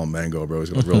call him Mango, bro. He's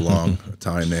got a real long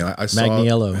Italian name.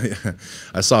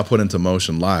 I saw put into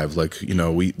motion live. Like, you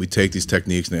know, we take these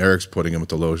techniques, and Eric's putting them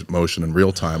into motion in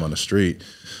real time on the street.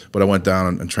 But I went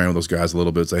down and trained with those guys a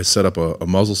little bit. So I set up a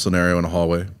muzzle scenario in a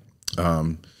hallway.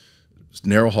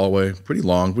 Narrow hallway, pretty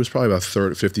long. It was probably about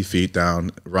 50 feet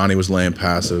down. Ronnie was laying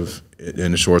passive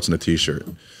in the shorts and a T-shirt.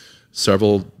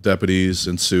 several deputies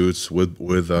in suits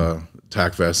with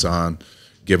tack vests on,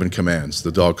 giving commands.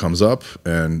 The dog comes up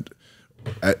and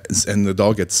the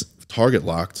dog gets target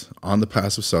locked on the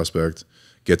passive suspect,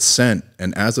 gets sent,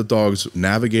 and as the dog's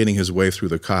navigating his way through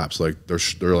the cops, like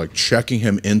they're like checking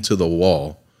him into the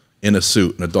wall in a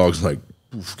suit, and the dog's like,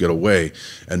 "Oof, get away,"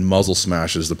 and muzzle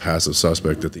smashes the passive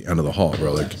suspect at the end of the hall,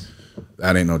 bro. Like,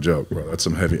 that ain't no joke, bro. That's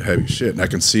some heavy shit. And I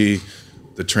can see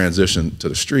the transition to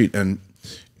the street. And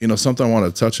you know, something I want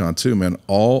to touch on too, man.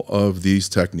 All of these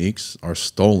techniques are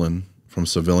stolen from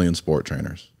civilian sport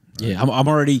trainers. Yeah, I'm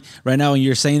already right now. When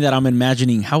you're saying that, I'm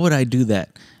imagining how would I do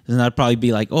that? And I'd probably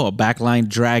be like, oh, a backline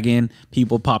dragging,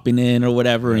 people popping in or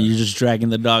whatever, and you're just dragging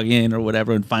the dog in or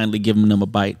whatever, and finally giving them a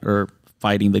bite or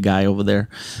fighting the guy over there.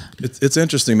 It's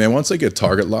interesting, man. Once they get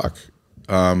target lock,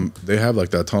 they have like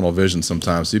that tunnel vision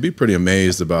sometimes. So you'd be pretty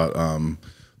amazed about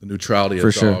the neutrality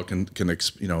a dog can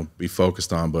you know, be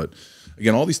focused on. But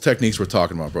again, all these techniques we're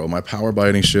talking about, bro. My power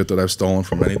biting shit that I've stolen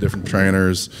from many different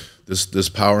trainers. This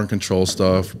power and control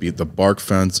stuff, be it the bark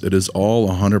fence, it is all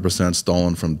 100%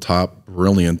 stolen from top,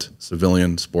 brilliant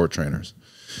civilian sport trainers.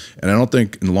 And I don't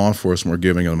think in law enforcement we're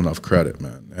giving them enough credit,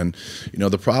 man. And you know,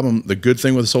 the good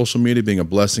thing with social media being a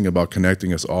blessing about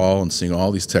connecting us all and seeing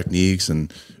all these techniques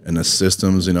and the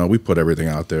systems, you know, we put everything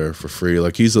out there for free.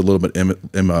 Like, he's a little bit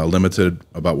limited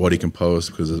about what he can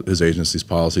post because of his agency's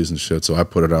policies and shit. So I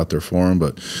put it out there for him.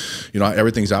 But you know,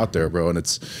 everything's out there, bro. And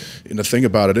the thing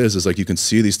about it is like you can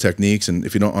see these techniques, and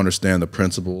if you don't understand the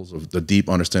principles of the deep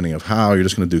understanding of how, you're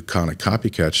just going to do kind of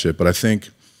copycat shit. But I think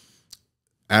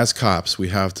as cops, we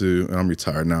have to, and I'm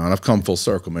retired now, and I've come full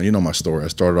circle, man. You know my story. I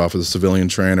started off as a civilian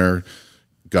trainer,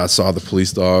 saw the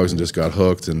police dogs and just got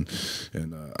hooked. And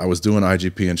I was doing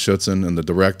IGP in Schutzen, and the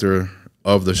director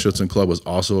of the Schutzen Club was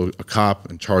also a cop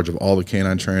in charge of all the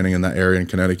canine training in that area in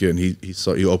Connecticut, and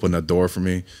he opened that door for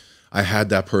me. I had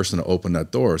that person to open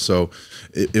that door. So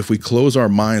if we close our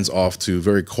minds off to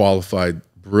very qualified,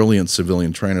 brilliant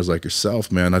civilian trainers like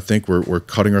yourself, man, I think we're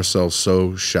cutting ourselves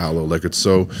so shallow. Like,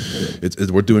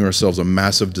 we're doing ourselves a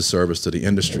massive disservice to the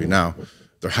industry. Now,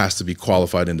 there has to be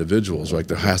qualified individuals, right?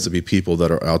 There has to be people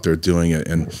that are out there doing it.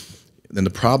 And the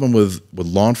problem with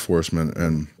law enforcement,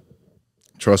 and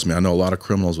trust me, I know a lot of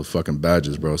criminals with fucking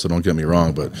badges, bro, so don't get me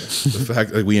wrong, but the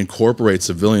fact that we incorporate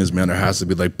civilians, man, there has to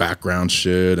be like background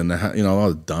shit and you know, all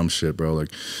the dumb shit, bro. Like,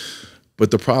 but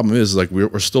the problem is, like,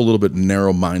 we're still a little bit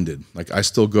narrow-minded. Like, I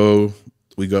still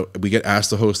we get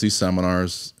asked to host these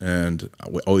seminars, and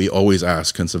we always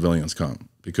ask, can civilians come?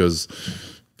 Because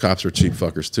cops are cheap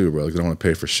fuckers too, bro. Like, they don't want to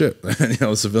pay for shit. And, you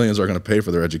know, the civilians are going to pay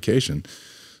for their education.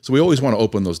 So we always want to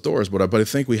open those doors, but I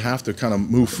think we have to kind of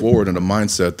move forward in a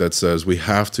mindset that says we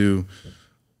have to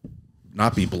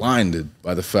not be blinded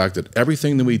by the fact that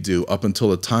everything that we do up until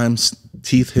the time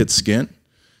teeth hit skin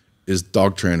is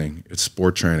dog training, it's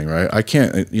sport training, right? I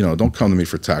can't, you know, don't come to me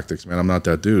for tactics, man. I'm not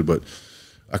that dude, but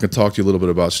I can talk to you a little bit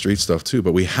about street stuff too,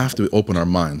 but we have to open our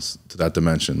minds to that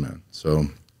dimension, man. So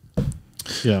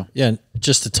yeah.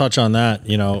 Just to touch on that,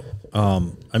 you know,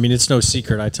 I mean, it's no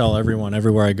secret. I tell everyone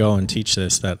everywhere I go and teach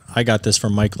this, that I got this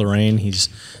from Mike Lorraine. He's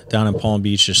down in Palm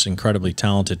Beach, just an incredibly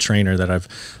talented trainer that I've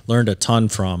learned a ton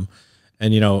from.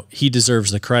 And, you know, he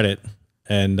deserves the credit.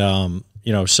 And,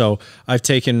 you know, so I've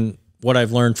taken what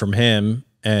I've learned from him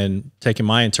and taken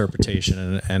my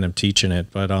interpretation and I'm teaching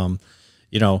it. But,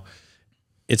 you know,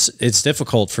 it's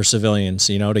difficult for civilians,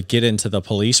 you know, to get into the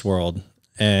police world.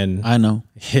 And I know.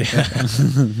 Yeah.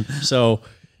 So,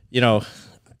 you know,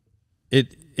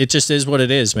 it just is what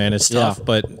it is, man. It's tough,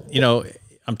 but you know,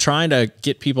 I'm trying to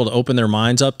get people to open their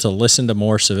minds up to listen to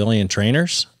more civilian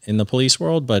trainers in the police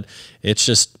world, but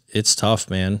it's tough,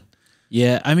 man.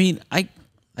 Yeah. I mean, I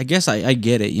guess I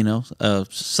get it, you know,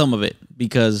 some of it,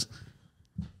 because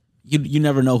you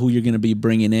never know who you're going to be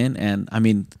bringing in. And I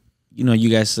mean, you know, you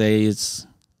guys say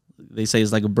they say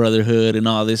it's like a brotherhood and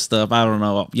all this stuff. I don't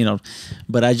know, you know,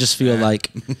 but I just feel like,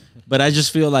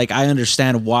 I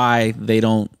understand why they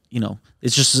don't, you know,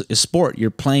 it's just a sport.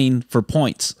 You're playing for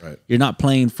points. Right. You're not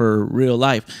playing for real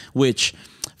life, which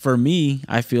for me,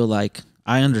 I feel like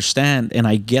I understand and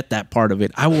I get that part of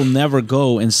it. I will never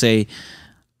go and say,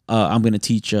 I'm going to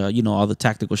teach, you know, all the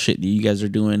tactical shit that you guys are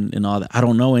doing and all that. I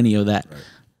don't know any of that. Right.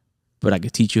 But I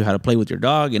could teach you how to play with your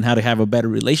dog and how to have a better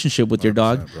relationship with your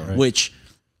dog, right. Which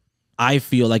I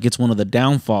feel like it's one of the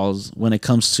downfalls when it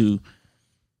comes to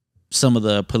some of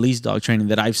the police dog training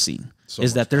that I've seen.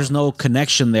 Is that there's no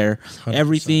connection there. 100%.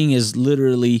 Everything is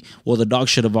literally, well, the dog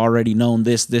should have already known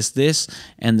this,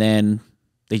 and then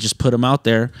they just put them out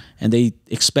there and they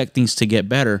expect things to get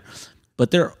better.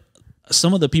 But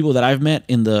some of the people that I've met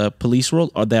in the police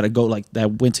world are that go like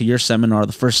that went to your seminar,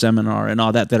 the first seminar, and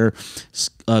all that are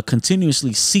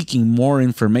continuously seeking more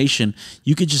information.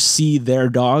 You could just see their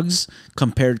dogs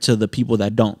compared to the people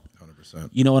that don't. 100%.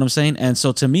 You know what I'm saying? And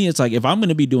so to me, it's like if I'm going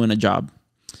to be doing a job,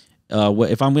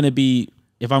 if I'm going to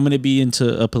be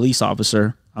into a police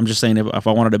officer, I'm just saying if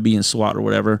I wanted to be in SWAT or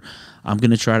whatever, I'm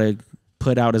going to try to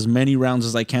put out as many rounds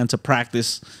as I can to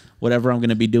practice whatever I'm going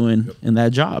to be doing in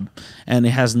that job. And it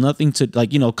has nothing to,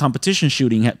 like, you know, competition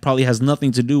shooting probably has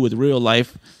nothing to do with real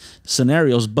life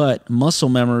scenarios, but muscle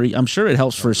memory, I'm sure it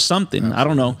helps for something. Absolutely. I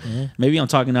don't know. Maybe I'm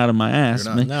talking out of my ass.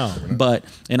 No. But,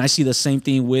 and I see the same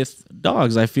thing with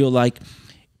dogs. I feel like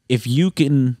if you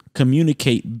can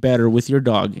communicate better with your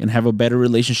dog and have a better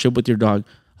relationship with your dog,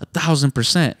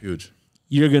 1,000%. Huge.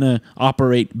 You're going to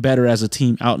operate better as a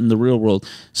team out in the real world.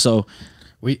 So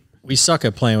we suck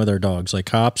at playing with our dogs like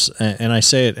cops. And I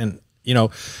say it, and you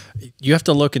know, you have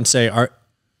to look and say,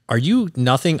 are you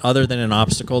nothing other than an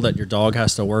obstacle that your dog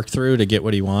has to work through to get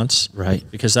what he wants? Right.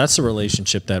 Because that's the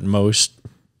relationship that most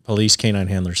police canine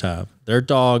handlers have. Their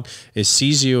dog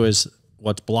sees you as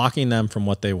what's blocking them from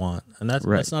what they want. And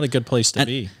that's not a good place to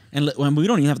be. And when we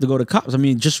don't even have to go to cops. I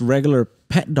mean, just regular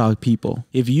pet dog people.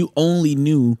 If you only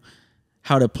knew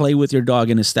how to play with your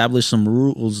dog and establish some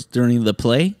rules during the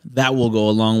play, that will go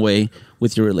a long way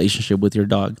with your relationship with your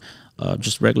dog.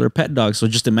 Just regular pet dogs. So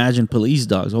just imagine police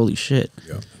dogs. Holy shit.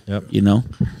 Yep. You know?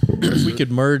 If we could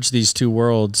merge these two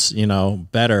worlds, you know,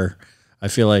 better, I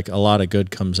feel like a lot of good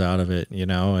comes out of it, you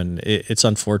know, and it's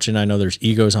unfortunate. I know there's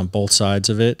egos on both sides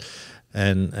of it.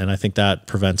 And I think that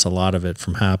prevents a lot of it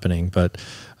from happening. But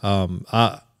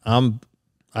I've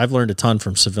learned a ton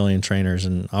from civilian trainers,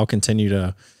 and I'll continue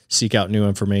to seek out new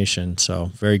information.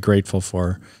 So very grateful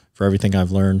for everything I've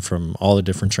learned from all the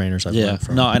different trainers I've learned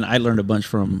from. No, and I learned a bunch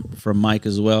from Mike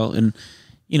as well. And,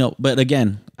 you know, but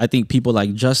again, I think people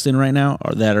like Justin right now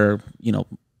are, you know,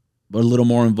 a little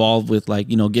more involved with, like,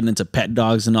 you know, getting into pet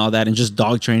dogs and all that, and just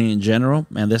dog training in general.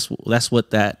 Man, that's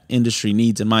what that industry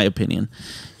needs, in my opinion.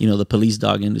 You know, the police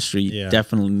dog industry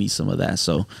definitely needs some of that.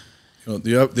 So, you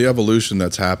know, the evolution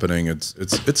that's happening, it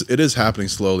is happening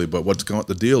slowly. But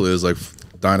the deal is, like,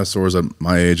 dinosaurs at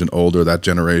my age and older, that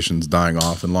generation's dying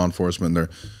off in law enforcement.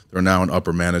 They're now in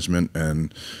upper management,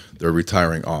 and they're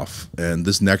retiring off. And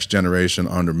this next generation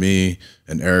under me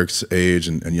and Eric's age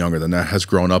and younger than that has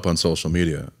grown up on social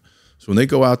media. So when they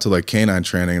go out to, like, canine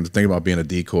training and think about being a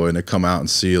decoy, and they come out and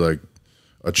see, like,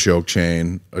 a choke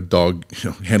chain, a dog,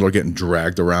 you know, handler getting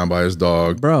dragged around by his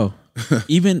dog, bro,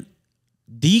 even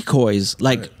decoys,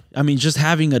 like, I mean, just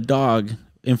having a dog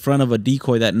in front of a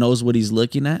decoy that knows what he's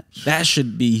looking at, that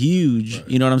should be huge. Right.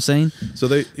 You know what I'm saying? So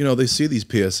they see these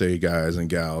PSA guys and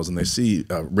gals, and they see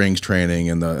rings training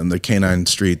and the canine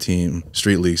street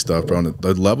league stuff, bro. And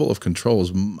the level of control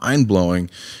is mind blowing,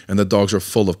 and the dogs are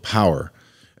full of power.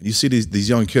 And you see these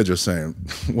young kids are saying,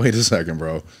 "Wait a second,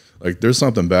 bro! Like, there's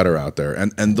something better out there."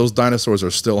 And those dinosaurs are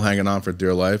still hanging on for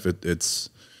dear life.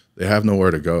 They have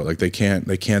nowhere to go. Like, they can't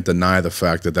deny the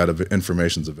fact that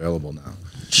information's available now.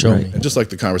 Sure. Right. And just like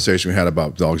the conversation we had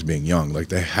about dogs being young, like,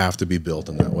 they have to be built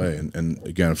in that way. And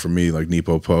again, for me, like,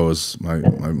 Nepo Po is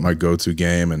my go-to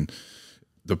game, and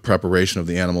the preparation of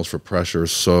the animals for pressure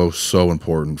is so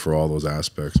important for all those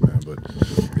aspects, man. But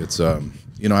it's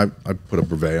you know, I put a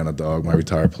brevet on a dog, my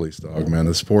retired police dog, man.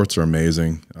 The sports are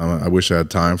amazing. I wish I had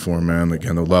time for them, man.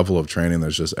 Again, the level of training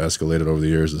that's just escalated over the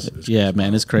years is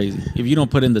man, it's crazy. If you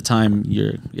don't put in the time,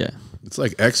 it's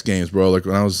like X Games, bro. Like,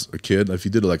 when I was a kid, if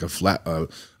you did like a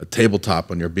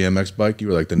tabletop on your BMX bike, you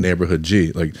were like the neighborhood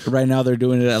G. Like, right now, they're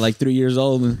doing it at like 3 years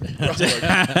old. Bro, like,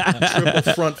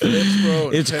 triple front flips, bro.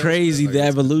 It's crazy. Like, the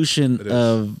evolution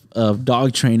of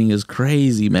dog training is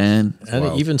crazy, man.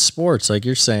 And even sports, like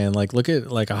you're saying, like, look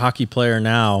at like a hockey player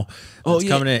now that's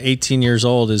coming in at 18 years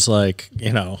old is, like,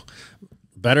 you know,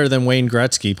 better than Wayne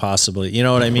Gretzky, possibly. You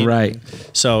know what I mean? Right.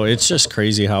 So it's just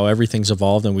crazy how everything's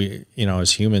evolved, and we, you know,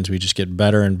 as humans, we just get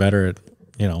better and better at,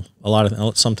 you know,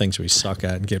 some things we suck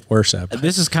at and get worse at.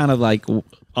 This is kind of like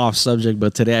off subject,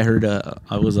 but today I heard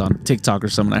I was on TikTok or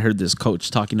something. I heard this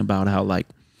coach talking about how, like,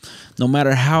 no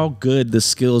matter how good the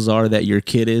skills are that your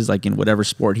kid is, like, in whatever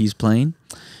sport he's playing,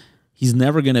 he's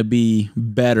never going to be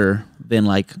better than,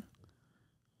 like,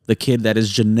 the kid that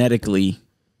is genetically.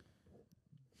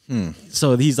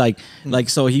 So he's like,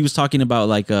 so he was talking about,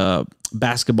 like,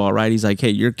 basketball, right? He's like, hey,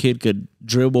 your kid could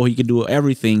dribble, he could do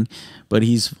everything, but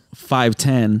he's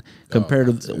 5'10"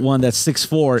 compared to one that's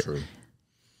 6'4". True.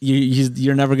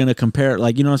 You're never gonna compare,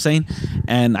 like, you know what I'm saying?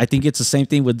 And I think it's the same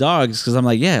thing with dogs, because I'm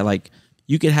like, yeah, like,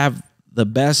 you could have the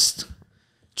best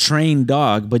trained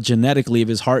dog, but genetically, if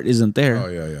his heart isn't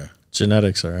there,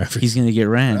 Genetics are everything. he's gonna get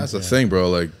ran. That's the thing, bro.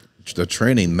 Like the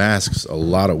training masks a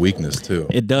lot of weakness too.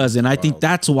 It does, and I think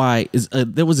that's why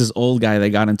there was this old guy that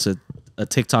got into a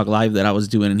TikTok live that I was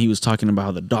doing, and he was talking about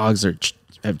how the dogs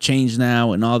have changed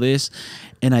now and all this,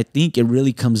 and I think it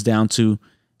really comes down to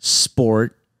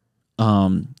sport,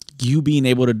 you being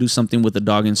able to do something with a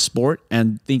dog in sport,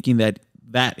 and thinking that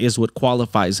is what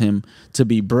qualifies him to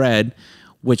be bred,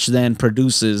 which then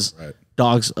produces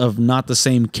dogs of not the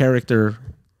same character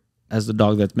as the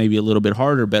dog that's maybe a little bit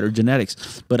harder, better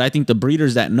genetics. But I think the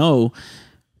breeders that know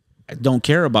don't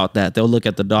care about that. They'll look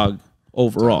at the dog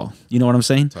overall. You know what I'm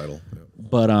saying? Title.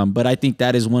 Yeah. But I think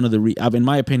that is one of the, in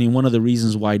my opinion, one of the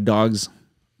reasons why dogs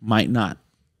might not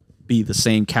be the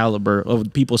same caliber.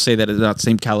 People say that it's not the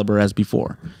same caliber as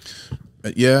before.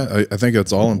 Yeah, I think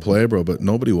it's all in play, bro. But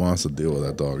nobody wants to deal with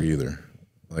that dog either.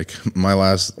 Like my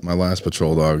last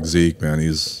patrol dog, Zeke, man,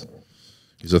 he's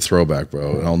a throwback,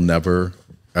 bro, and I'll never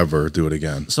ever do it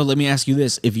again. So let me ask you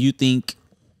this: if you think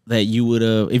that you would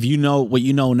have, if you know what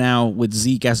you know now with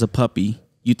Zeke as a puppy,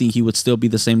 you think he would still be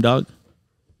the same dog?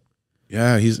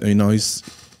 Yeah, he's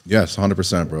yes,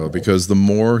 100%, bro. Because the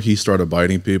more he started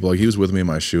biting people, like he was with me in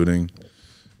my shooting,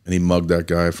 and he mugged that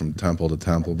guy from temple to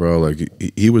temple, bro. Like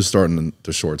he was starting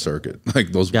to short circuit.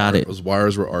 Like those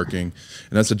wires were arcing,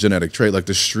 and that's a genetic trait. Like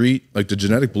the street, like the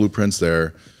genetic blueprints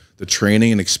there, the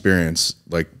training and experience,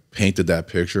 like painted that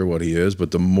picture of what he is.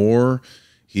 But the more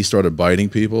he started biting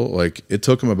people, like it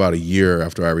took him about a year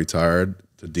after I retired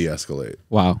to de-escalate.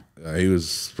 Wow. He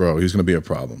was going to be a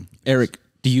problem. Eric,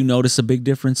 do you notice a big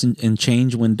difference in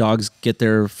change when dogs get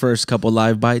their first couple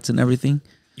live bites and everything?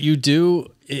 You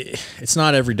do. It's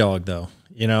not every dog, though.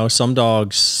 You know, some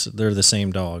dogs, they're the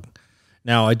same dog.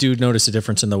 Now, I do notice a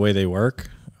difference in the way they work.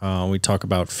 We talk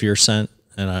about fear scent,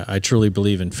 and I truly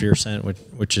believe in fear scent,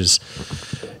 which is,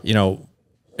 you know,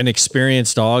 an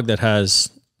experienced dog that has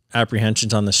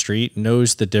apprehensions on the street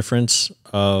knows the difference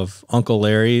of Uncle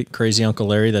Larry, crazy Uncle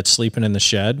Larry that's sleeping in the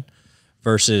shed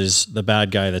versus the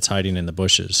bad guy that's hiding in the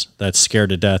bushes, that's scared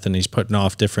to death, and he's putting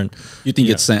off different. You think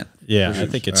it's scent? Yeah, I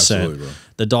think it's scent. Bro.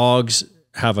 The dogs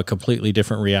have a completely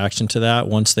different reaction to that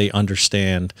once they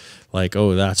understand, like,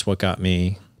 oh, that's what got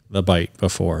me the bite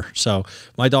before. So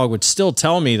my dog would still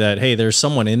tell me that, hey, there's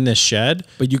someone in this shed.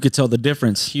 But you could tell the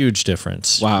difference. Huge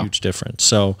difference. Wow. Huge difference.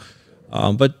 So,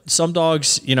 but some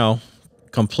dogs, you know,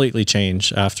 completely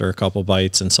change after a couple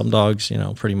bites, and some dogs, you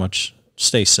know, pretty much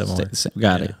stay similar.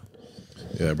 Got it.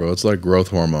 Yeah, bro, it's like growth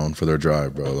hormone for their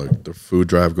drive, bro. Like their food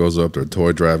drive goes up, their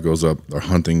toy drive goes up, their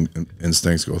hunting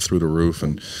instincts go through the roof.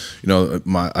 And you know,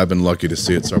 I've been lucky to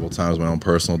see it several times with my own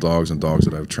personal dogs and dogs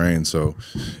that I've trained. So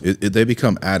they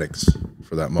become addicts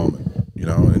for that moment, you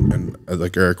know. And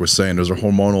like Eric was saying, there's a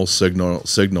hormonal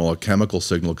signal, a chemical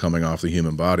signal coming off the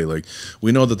human body. Like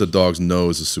we know that the dog's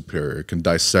nose is superior; it can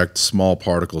dissect small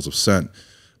particles of scent,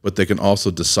 but they can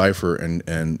also decipher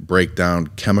and break down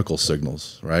chemical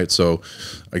signals, right? So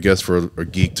I guess for a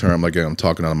geek term, like I'm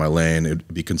talking out of my lane,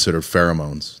 it'd be considered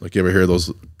pheromones. Like you ever hear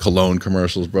those cologne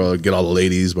commercials, bro? Get all the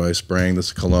ladies by spraying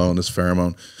this cologne, this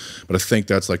pheromone. But I think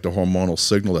that's like the hormonal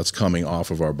signal that's coming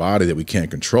off of our body that we can't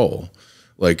control.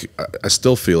 Like I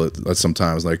still feel it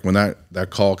sometimes. Like when that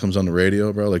call comes on the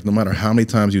radio, bro, like no matter how many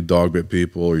times you dog bit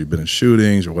people or you've been in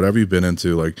shootings or whatever you've been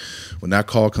into, like when that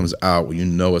call comes out, when you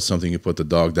know it's something, you put the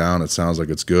dog down, it sounds like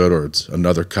it's good, or it's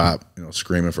another cop, you know,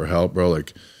 screaming for help, bro.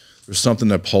 Like there's something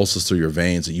that pulses through your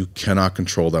veins and you cannot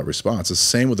control that response. It's the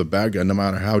same with a bad guy, no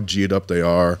matter how G'd up they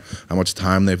are, how much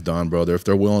time they've done, bro. If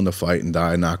they're willing to fight and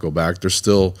die and not go back, they're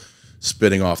still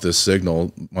spitting off this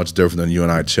signal, much different than you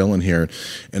and I chilling here.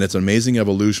 And it's an amazing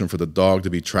evolution for the dog to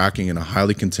be tracking in a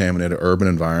highly contaminated urban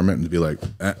environment and to be like,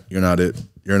 you're not it,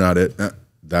 you're not it.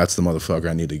 That's the motherfucker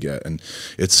I need to get. And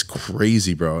it's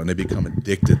crazy, bro. And they become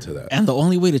addicted to that. And the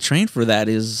only way to train for that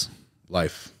is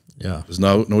life. Yeah. There's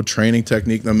no training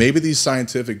technique. Now, maybe these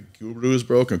scientific gurus,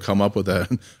 bro, can come up with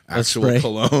that actual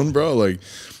cologne, bro. Like,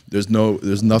 there's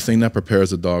nothing that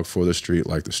prepares a dog for the street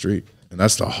like the street. And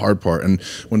that's the hard part. And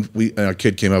when a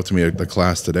kid came up to me at the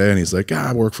class today, and he's like,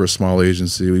 I work for a small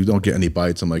agency. We don't get any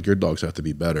bites. I'm like, your dogs have to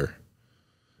be better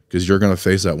because you're going to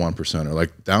face that 1%er.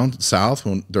 Like down south,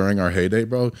 during our heyday,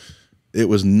 bro, it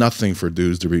was nothing for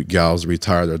gals to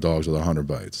retire their dogs with 100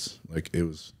 bites. Like it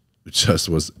just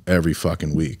was every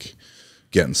fucking week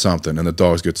getting something. And the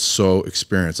dogs get so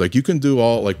experienced. Like you can do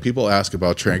all, like people ask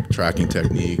about tracking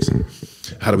techniques and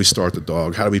how do we start the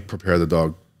dog? How do we prepare the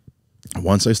dog?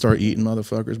 Once I start eating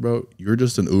motherfuckers, bro, you're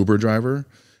just an Uber driver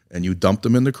and you dump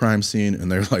them in the crime scene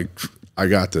and they're like, I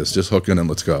got this, just hook in and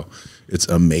let's go. It's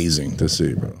amazing to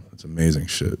see, bro. It's amazing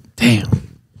shit.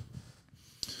 damn.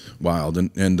 Wild.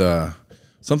 And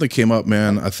Something came up,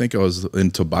 man. I think I was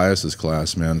in Tobias's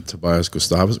class, man. Tobias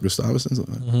Gustavus.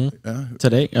 Yeah.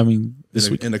 Today, I mean, this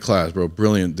week. In the class, bro.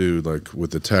 Brilliant dude, like with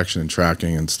detection and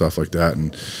tracking and stuff like that.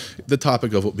 And the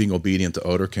topic of being obedient to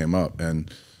odor came up.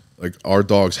 And like our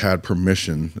dogs had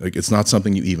permission. Like it's not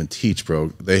something you even teach, bro.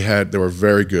 They were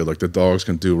very good. Like the dogs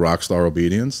can do rock star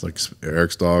obedience. Like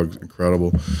Eric's dog,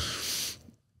 incredible.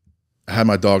 I had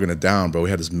my dog in a down, bro.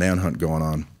 We had this manhunt going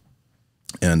on.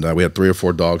 And we had 3 or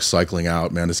 4 dogs cycling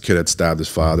out. Man, this kid had stabbed his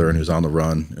father, and he was on the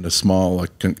run in a small,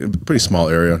 like, pretty small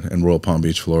area in Royal Palm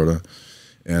Beach, Florida.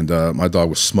 And my dog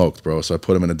was smoked, bro. So I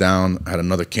put him in a down. I had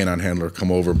another canine handler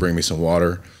come over and bring me some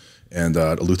water. And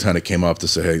a lieutenant came up to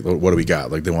say, hey, what do we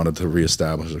got? Like, they wanted to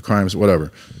reestablish the crimes,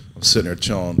 whatever. I was sitting there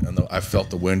chilling, and I felt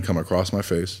the wind come across my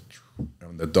face.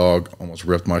 And the dog almost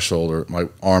ripped my shoulder, my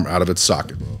arm out of its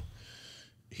socket, bro.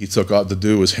 He took out, the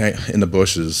dude was in the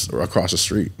bushes or across the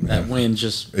street. Man. That wind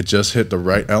it just hit the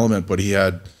right element, but he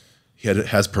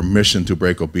has permission to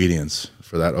break obedience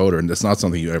for that odor, and it's not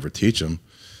something you ever teach him.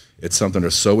 It's something they're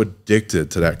so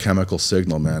addicted to that chemical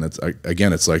signal, man. It's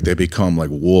like they become like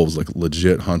wolves, like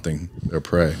legit hunting their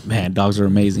prey. Man, dogs are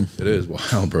amazing. It is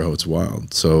wild, bro. It's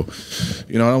wild. So,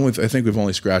 you know, I think we've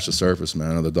only scratched the surface,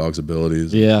 man, of the dog's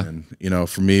abilities. Yeah. And you know,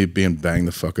 for me, being banged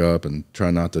the fuck up and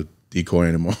trying not to decoy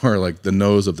anymore, like the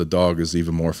nose of the dog is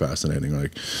even more fascinating,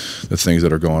 like the things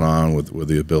that are going on with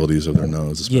the abilities of their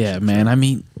nose. Yeah, man. I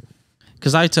mean,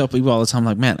 because I tell people all the time,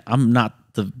 like, man, I'm not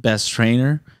the best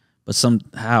trainer, but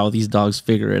somehow these dogs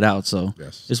figure it out. So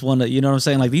just one that, you know what I'm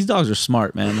saying? Like, these dogs are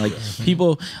smart, man. Like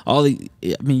people, I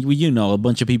mean, you know, a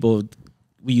bunch of people,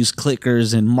 we use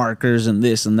clickers and markers and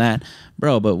this and that,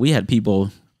 bro, but we had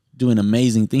people doing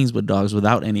amazing things with dogs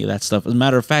without any of that stuff. As a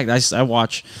matter of fact, I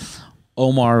watch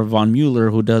Omar von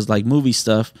Mueller, who does like movie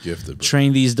stuff,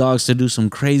 train these dogs to do some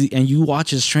crazy, and you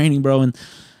watch his training, bro, and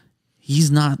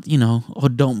he's not, you know, oh,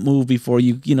 don't move before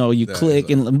you click,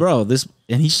 and bro,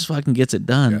 and he just fucking gets it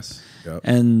done. Yes. Yep.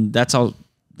 And that's how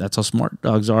smart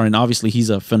dogs are. And obviously he's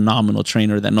a phenomenal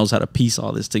trainer that knows how to piece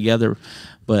all this together.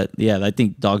 But yeah, I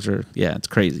think dogs are, it's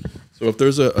crazy. So if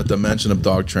there's a dimension of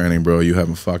dog training, bro, you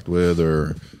haven't fucked with,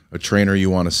 or a trainer you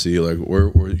want to see, like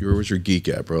where's your geek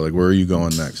at, bro? Like, where are you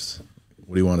going next?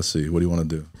 What do you want to see? What do you want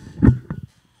to do?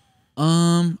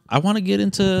 I want to get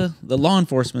into the law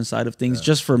enforcement side of things,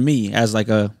 just for me, as like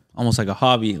almost like a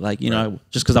hobby, like, you know,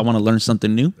 just because I want to learn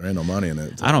something new. There ain't no money in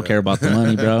it. I don't care about the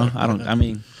money, bro. I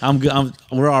mean, I'm good.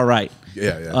 We're all right.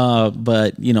 Yeah.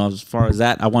 But you know, as far as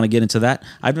that, I want to get into that.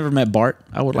 I've never met Bart.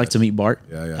 I would like to meet Bart.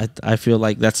 Yeah. I feel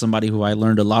like that's somebody who I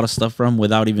learned a lot of stuff from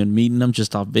without even meeting them,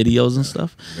 just off videos and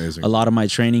stuff. Amazing. A lot of my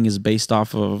training is based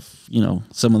off of, you know,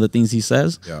 some of the things he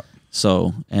says. Yeah.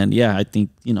 So, and yeah, I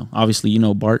think, you know, obviously, you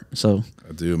know, Bart. So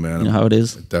I do, man. You know how it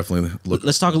is. Definitely.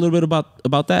 Let's talk a little bit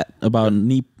about that, about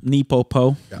knee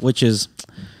po, which is,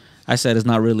 I said it's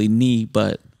not really knee,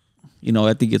 but you know,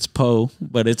 I think it's po,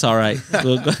 but it's all right.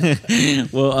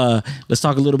 Well, let's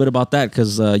talk a little bit about that,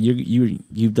 because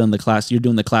you've done the class, you're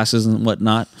doing the classes and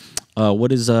whatnot.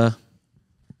 What is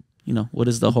what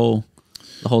is the whole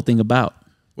thing about?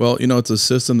 Well, you know, it's a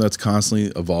system that's constantly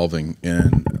evolving,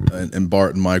 and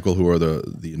Bart and Michael, who are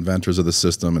the inventors of the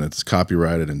system, and it's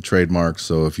copyrighted and trademarked.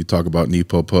 So if you talk about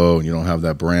Nipopo and you don't have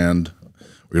that brand,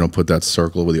 or you don't put that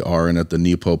circle with the R in it, the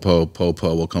Nipopo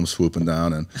Popo will come swooping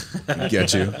down and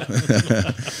get you.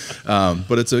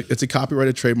 But it's a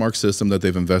copyrighted trademark system that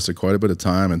they've invested quite a bit of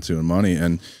time into and money.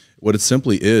 And what it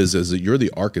simply is that you're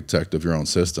the architect of your own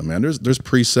system, man. There's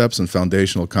precepts and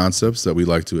foundational concepts that we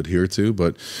like to adhere to,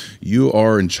 but you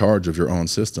are in charge of your own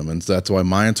system, and that's why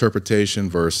my interpretation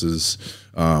versus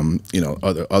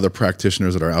other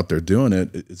practitioners that are out there doing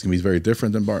it's gonna be very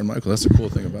different than Bart and Michael. That's the cool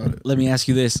thing about it. Let me ask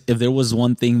you this: if there was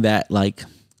one thing that, like,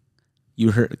 you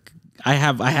heard, I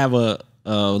have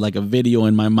like a video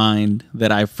in my mind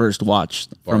that I first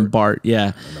watched from Bart.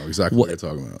 Yeah, I know exactly what you're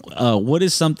talking about. What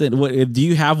is something? Do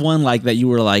you have one like that? You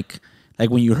were like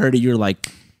when you heard it, you're like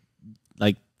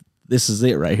this is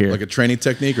it right here. Like a training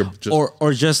technique,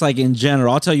 or just like in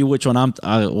general. I'll tell you which one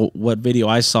what video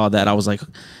I saw that I was like,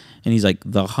 and he's like,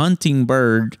 the hunting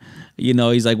bird. You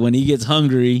know, he's like, when he gets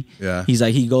hungry, he's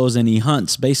like, he goes and he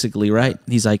hunts, basically, right?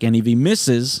 He's like, and if he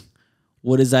misses,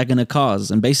 what is that going to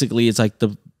cause? And basically, it's like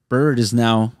the bird is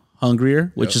now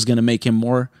hungrier, which is going to make him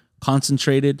more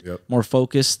concentrated, more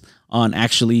focused on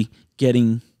actually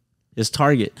getting his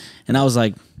target. And I was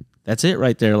like, that's it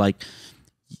right there. Like,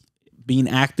 being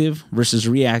active versus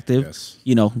reactive. Yes.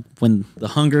 You know, when the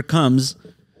hunger comes,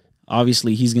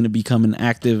 obviously he's going to become an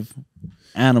active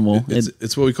animal.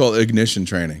 It's what we call ignition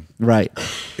training. Right.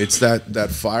 It's that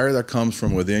fire that comes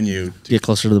from within you. Get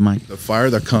closer to the mic. The fire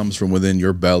that comes from within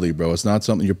your belly, bro. It's not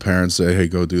something your parents say, hey,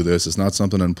 go do this. It's not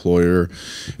something an employer.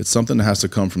 It's something that has to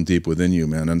come from deep within you,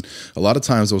 man. And a lot of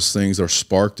times those things are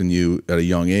sparked in you at a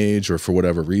young age or for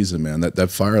whatever reason, man.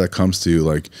 That fire that comes to you,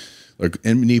 like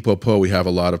in Nipopo, we have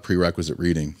a lot of prerequisite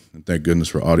reading. And thank goodness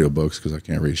for audiobooks because I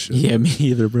can't read shit. Yeah, me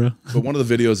either, bro. But one of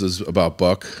the videos is about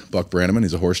Buck Brannaman.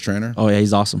 He's a horse trainer. Oh, yeah,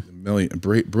 he's awesome.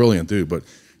 Brilliant dude. But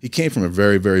he came from a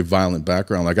very, very violent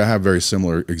background. Like I have very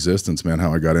similar existence, man,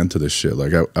 how I got into this shit.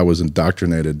 Like I was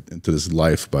indoctrinated into this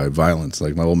life by violence.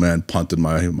 Like my old man punted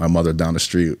my mother down the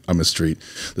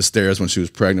stairs when she was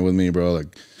pregnant with me, bro.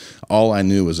 Like all I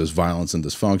knew was just violence and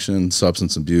dysfunction,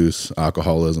 substance abuse,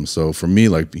 alcoholism. So for me,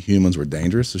 like humans were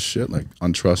dangerous as shit, like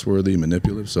untrustworthy,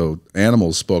 manipulative. So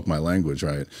animals spoke my language,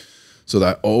 right? So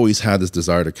that I always had this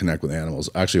desire to connect with animals.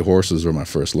 Actually, horses were my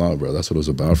first love, bro. That's what it was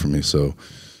about for me. So,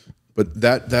 but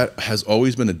that has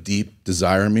always been a deep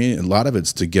desire in me. And a lot of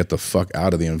it's to get the fuck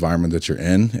out of the environment that you're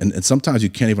in. And sometimes you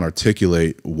can't even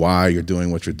articulate why you're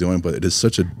doing what you're doing, but it is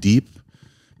such a deep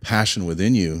passion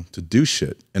within you to do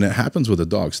shit. And it happens with the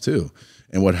dogs too.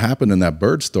 And what happened in that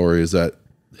bird story is that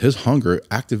his hunger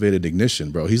activated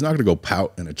ignition, bro. He's not going to go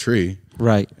pout in a tree,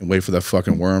 right, and wait for that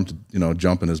fucking worm to, you know,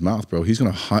 jump in his mouth, bro. He's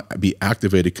going to be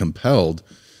activated, compelled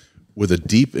with a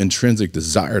deep intrinsic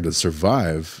desire to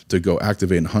survive, to go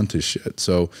activate and hunt his shit.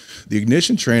 So the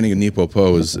ignition training in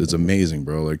Nipopo is amazing,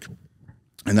 bro. Like,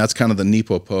 and that's kind of the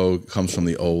Nipopo comes from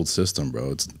the old system,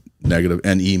 bro. It's negative.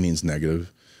 NE means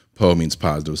negative. Po means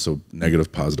positive, so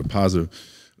negative, positive, positive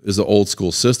is the old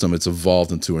school system. It's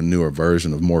evolved into a newer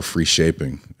version of more free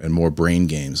shaping and more brain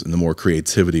games and the more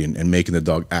creativity and making the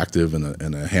dog active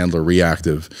and a handler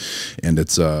reactive. And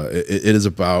it is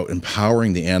about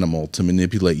empowering the animal to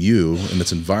manipulate you and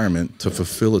its environment to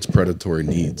fulfill its predatory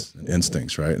needs and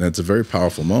instincts, right? And it's a very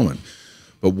powerful moment.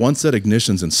 But once that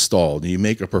ignition's installed, and you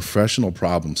make a professional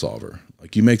problem solver,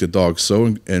 like you make the dog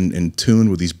so in tune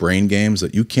with these brain games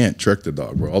that you can't trick the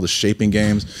dog, bro. All the shaping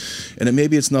games, and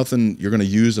maybe it's nothing you're gonna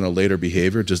use in a later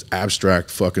behavior, just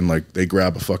abstract fucking, like they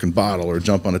grab a fucking bottle or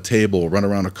jump on a table or run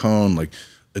around a cone, like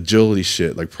agility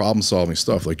shit, like problem solving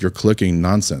stuff, like you're clicking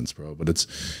nonsense, bro. But it's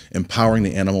empowering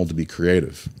the animal to be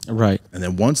creative. Right. And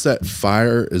then once that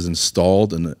fire is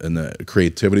installed and the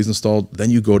creativity is installed, then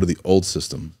you go to the old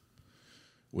system,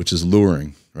 which is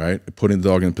luring, right? Putting the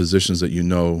dog in positions that you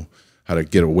know how to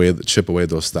get away, chip away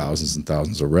those thousands and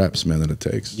thousands of reps, man, that it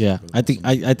takes. Yeah, I think,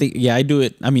 yeah, I do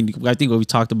it. I mean, I think we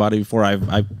talked about it before.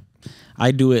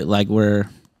 I do it like where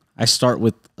I start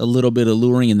with a little bit of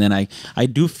luring, and then I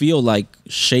do feel like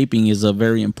shaping is a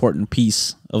very important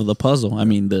piece of the puzzle. I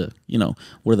mean,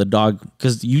 where the dog,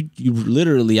 because you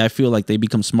literally, I feel like they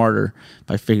become smarter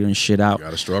by figuring shit out. You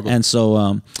gotta struggle. And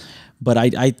so, but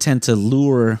I tend to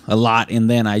lure a lot, and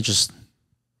then I just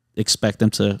expect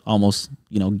them to almost,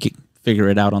 figure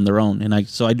it out on their own. And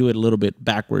so I do it a little bit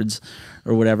backwards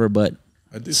or whatever, but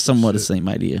somewhat the same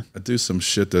idea. I do some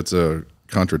shit that's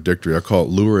contradictory. I call it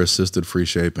lure-assisted free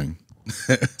shaping.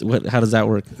 How does that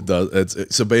work?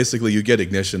 So basically you get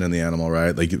ignition in the animal,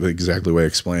 right? Like exactly the way I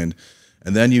explained.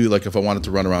 And then you, like if I wanted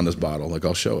to run around this bottle, like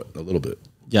I'll show it a little bit.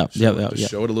 Yeah,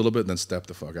 show it a little bit, and then step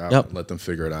the fuck out and let them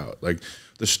figure it out. Like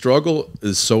the struggle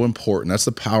is so important. That's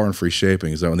the power in free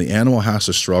shaping, is that when the animal has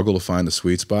to struggle to find the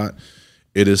sweet spot,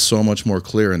 it is so much more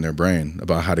clear in their brain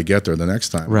about how to get there the next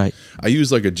time. Right. I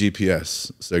use like a GPS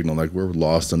signal. Like we're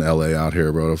lost in LA out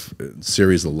here, bro.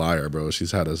 Siri's a liar, bro.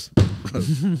 She's had us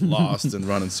lost and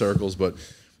running circles. But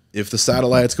if the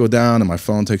satellites go down and my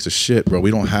phone takes a shit, bro,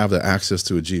 we don't have the access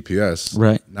to a GPS.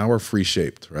 Right. Now we're free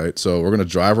shaped, right? So we're gonna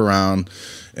drive around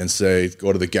and say,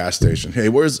 go to the gas station. Hey,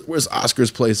 where's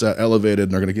Oscar's place at elevated?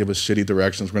 And they're gonna give us shitty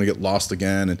directions. We're gonna get lost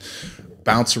again and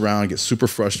bounce around, get super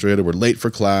frustrated. We're late for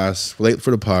class, we're late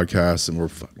for the podcast, and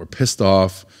we're pissed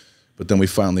off. But then we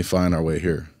finally find our way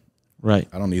here. Right.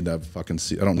 I don't need that fucking.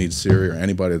 I don't need Siri or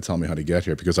anybody to tell me how to get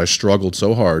here, because I struggled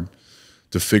so hard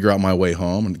to figure out my way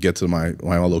home and get to my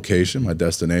location, my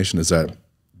destination. Is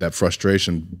that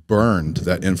frustration burned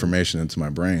that information into my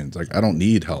brain. It's like I don't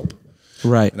need help.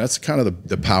 Right. And that's kind of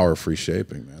the power of free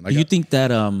shaping, man. Do you think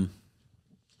that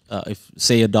if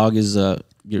say a dog is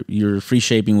you're free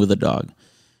shaping with a dog,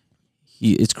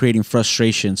 it's creating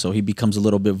frustration, so he becomes a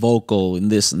little bit vocal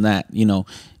and this and that,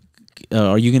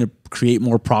 are you going to create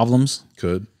more problems?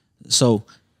 Could. So,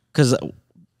 because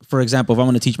for example, if I'm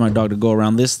going to teach my dog to go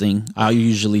around this thing, I'll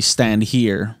usually stand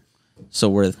here, so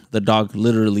where the dog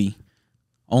literally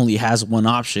only has one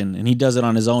option, and he does it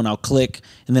on his own. I'll click,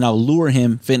 and then I'll lure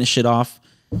him, finish it off.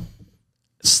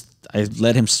 I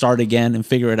let him start again and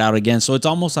figure it out again. So it's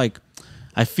almost like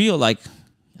I feel like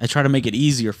I try to make it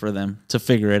easier for them to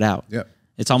figure it out. Yeah.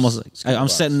 It's almost like I'm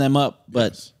setting them up,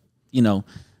 but Yes. you know,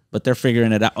 but they're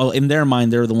figuring it out. Oh, in their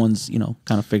mind, they're the ones, you know,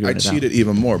 kind of figuring it out. I cheat it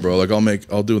even more, bro. Like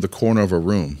I'll do the corner of a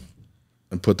room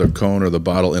and put the cone or the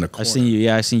bottle in a corner.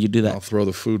 I seen you do that. I'll throw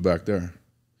the food back there.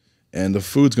 And the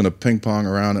food's going to ping pong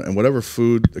around, and whatever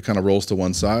food that kind of rolls to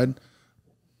one side,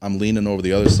 I'm leaning over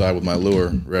the other side with my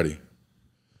lure ready.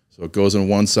 So it goes in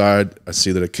one side, I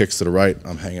see that it kicks to the right,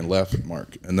 I'm hanging left,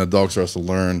 mark. And the dog starts to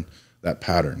learn that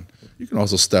pattern. You can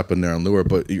also step in there and lure,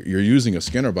 but you're using a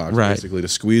Skinner box basically to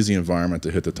squeeze the environment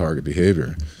to hit the target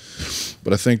behavior.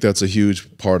 But I think that's a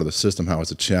huge part of the system, how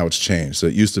it's changed. So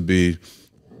it used to be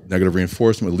negative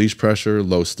reinforcement, leash pressure,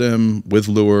 low stim, with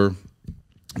lure.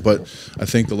 But I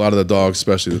think a lot of the dogs,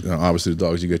 especially obviously the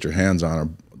dogs you get your hands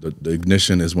on, the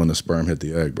ignition is when the sperm hit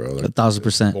the egg, bro.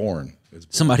 1,000%. Born.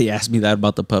 Somebody asked me that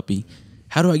about the puppy.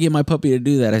 How do I get my puppy to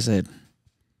do that? I said,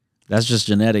 that's just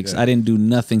genetics. I didn't do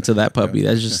nothing to that puppy.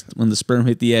 That's just when the sperm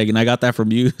hit the egg, and I got that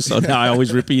from you. So now I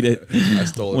always repeat it. I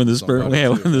stole it when the sperm,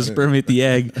 when the sperm hit the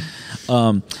egg.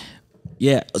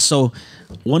 Yeah. So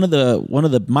one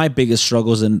of my biggest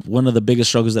struggles, and one of the biggest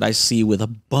struggles that I see with a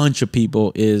bunch of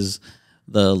people is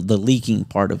the leaking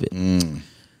part of it.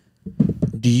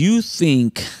 Do you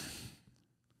think?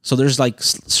 So there's like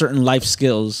certain life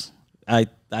skills. I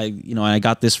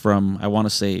got this from, I want to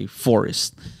say,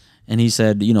 Forrest. And he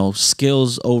said,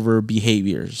 skills over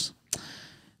behaviors.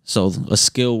 So a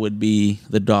skill would be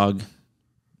the dog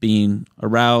being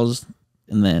aroused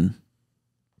and then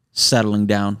settling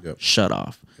down, shut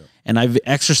off. And I've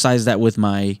exercised that with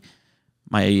my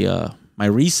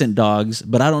recent dogs,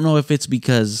 but I don't know if it's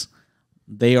because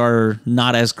they are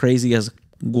not as crazy as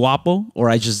Guapo, or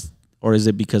is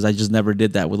it because I just never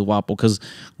did that with Guapo? Because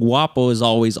Guapo is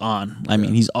always on. I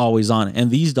mean, he's always on. And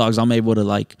these dogs, I'm able to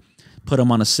like put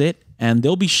them on a sit, and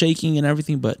they'll be shaking and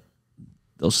everything, but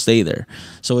they'll stay there.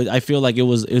 So I feel like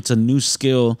it's a new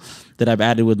skill that I've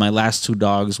added with my last two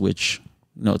dogs, which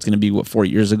it's going to be 4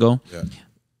 years ago. Yeah.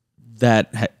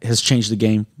 That has changed the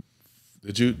game.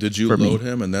 Did you load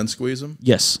him and then squeeze him?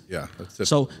 Yes. Yeah.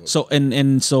 So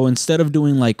instead of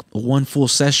doing like one full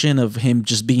session of him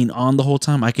just being on the whole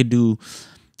time, I could do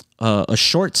a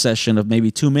short session of maybe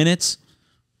 2 minutes,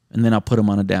 and then I'll put him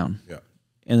on a down. Yeah.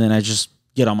 And then I just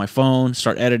get on my phone,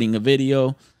 start editing a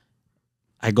video.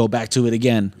 I go back to it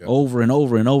again, over and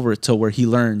over and over, till where he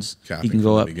learns. He can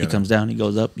go up, he comes down, he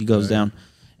goes up, he goes down.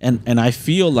 And I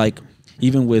feel like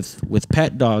even with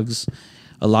pet dogs,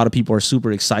 a lot of people are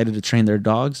super excited to train their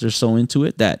dogs. They're so into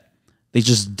it that they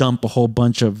just dump a whole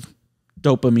bunch of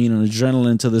dopamine and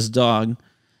adrenaline to this dog,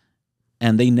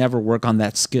 and they never work on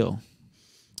that skill.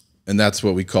 And that's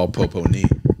what we call popo knee.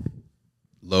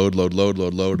 Load, load, load,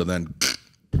 load, load, and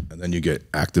then you get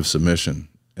active submission.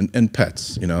 And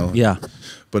pets, Yeah.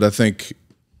 But I think,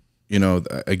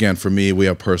 again, for me, we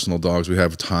have personal dogs. We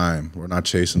have time. We're not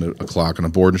chasing a clock on a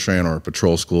board and train or a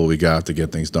patrol school. We got to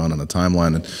get things done on a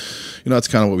timeline. And, that's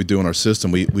kind of what we do in our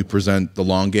system. We present the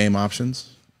long game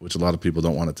options, which a lot of people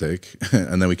don't want to take.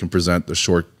 And then we can present the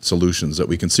short solutions that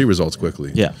we can see results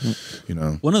quickly. Yeah.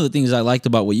 One of the things I liked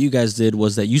about what you guys did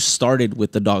was that you started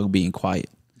with the dog being quiet.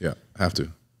 Yeah, have to.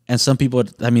 And some people,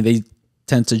 they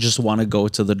tend to just want to go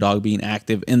to the dog being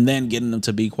active and then getting them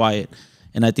to be quiet.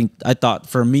 And I thought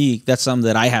for me, that's something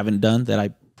that I haven't done, that I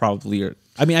probably are.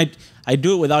 I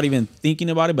do it without even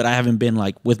thinking about it, but I haven't been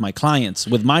like with my clients.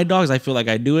 With my dogs, I feel like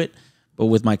I do it. But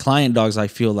with my client dogs, I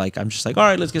feel like I'm just like, all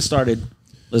right, let's get started.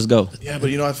 Let's go. Yeah, but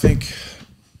I think,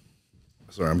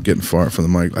 sorry, I'm getting far from the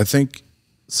mic. I think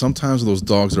sometimes those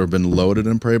dogs that have been loaded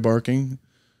in prey barking,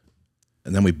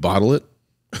 and then we bottle it,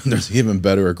 there's even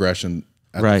better aggression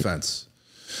at the fence.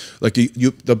 Like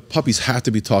the puppies have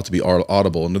to be taught to be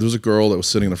audible. And there was a girl that was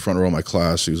sitting in the front row of my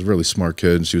class. She was a really smart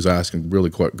kid, and she was asking really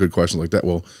good questions like that.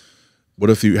 Well,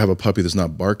 what if you have a puppy that's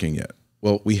not barking yet?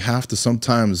 Well, we have to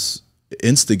sometimes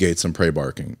instigate some prey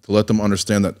barking to let them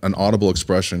understand that an audible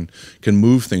expression can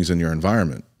move things in your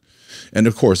environment. And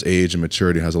of course, age and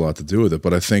maturity has a lot to do with it.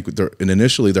 But I think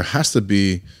initially there has to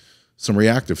be some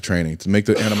reactive training to make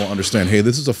the animal understand, hey,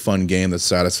 this is a fun game that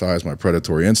satisfies my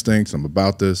predatory instincts. I'm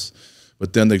about this.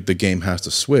 But then the game has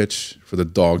to switch for the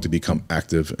dog to become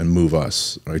active and move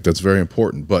us, right? That's very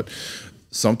important. But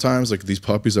sometimes, like these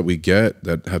puppies that we get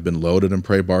that have been loaded in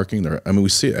prey barking, we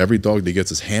see it. Every dog that gets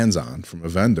his hands on from a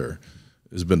vendor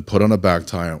has been put on a back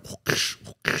tie, and whoosh,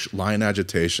 whoosh, line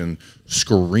agitation,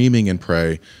 screaming in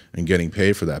prey, and getting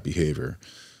paid for that behavior.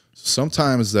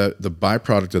 Sometimes the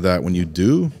byproduct of that, when you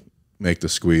do make the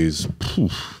squeeze,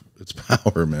 it's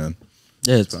power, man.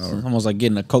 Yeah, it's almost like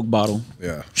getting a Coke bottle.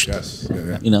 Yeah. Yes.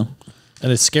 Yeah.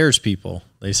 And it scares people.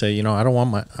 They say, you know, I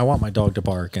want my dog to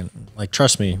bark, and like,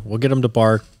 trust me, we'll get him to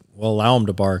bark. We'll allow him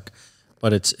to bark,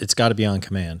 but it's got to be on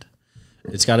command.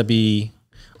 It's got to be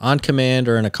on command,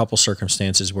 or in a couple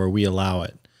circumstances where we allow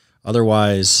it.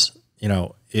 Otherwise, you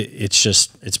know,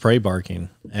 it's prey barking,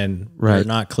 and we're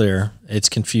not clear. It's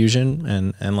confusion,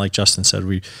 and like Justin said,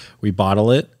 we bottle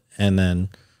it, and then,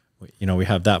 you know, we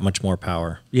have that much more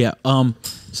power. Yeah.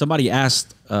 Somebody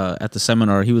asked at the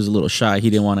seminar, he was a little shy. He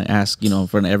didn't want to ask, you know, in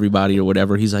front of everybody or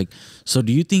whatever. He's like, so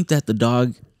do you think that the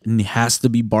dog has to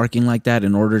be barking like that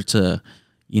in order to,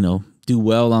 you know, do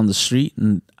well on the street?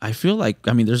 And I feel like,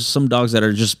 I mean, there's some dogs that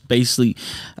are just basically,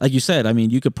 like you said, I mean,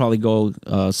 you could probably go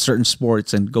certain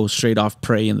sports and go straight off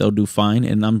prey and they'll do fine.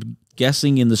 And I'm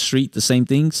guessing in the street, the same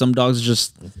thing. Some dogs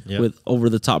just with over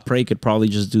the top prey could probably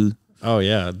just do. Oh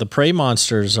yeah. The prey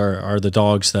monsters are the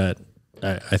dogs that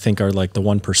I think are like the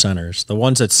 1%ers, the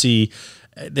ones that see,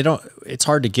 it's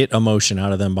hard to get emotion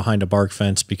out of them behind a bark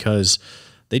fence, because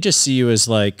they just see you as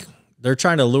like, they're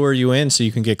trying to lure you in so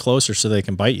you can get closer so they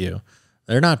can bite you.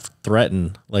 They're not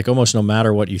threatened. Like, almost no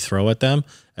matter what you throw at them,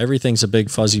 everything's a big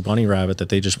fuzzy bunny rabbit that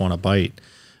they just want to bite.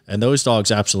 And those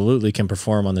dogs absolutely can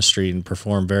perform on the street and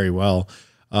perform very well.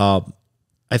 I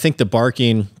think the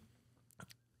barking,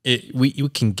 you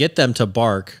can get them to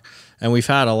bark. And we've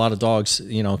had a lot of dogs,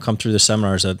 you know, come through the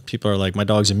seminars that people are like, my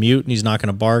dog's a mute and he's not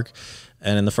going to bark.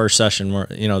 And in the first session, where,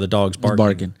 you know, the dog's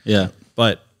barking. Yeah.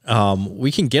 But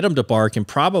we can get them to bark and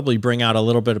probably bring out a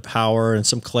little bit of power and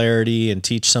some clarity and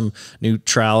teach some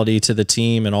neutrality to the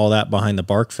team and all that behind the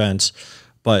bark fence.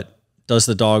 But does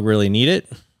the dog really need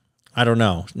it? I don't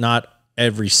know. Not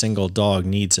every single dog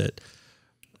needs it.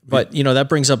 But, you know, that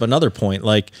brings up another point.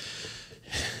 Like,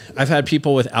 I've had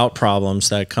people with out problems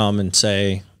that come and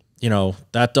say, you know,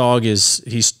 that dog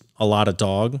he's a lot of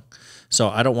dog, so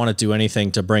I don't want to do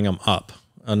anything to bring him up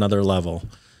another level.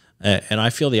 And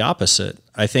I feel the opposite.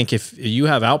 I think if you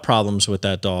have out problems with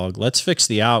that dog, let's fix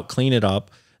the out, clean it up.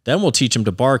 Then we'll teach him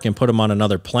to bark and put him on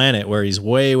another planet where he's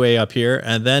way, way up here,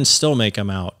 and then still make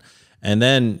him out. And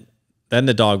then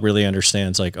the dog really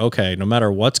understands, like, okay, no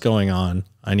matter what's going on,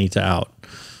 I need to out.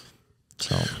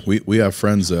 So we have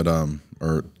friends that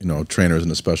are, you know, trainers in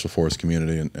the special force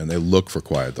community, and they look for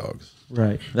quiet dogs.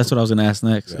 Right. That's what I was going to ask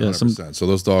next. Yeah, 100%. So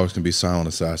those dogs can be silent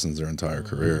assassins their entire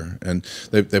career. And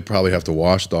they probably have to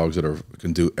wash dogs that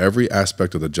can do every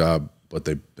aspect of the job, but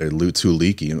they're too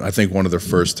leaky. And I think one of their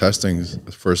first testings,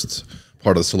 the first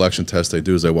part of the selection test they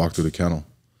do is they walk through the kennel.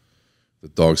 The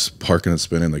dog's parking and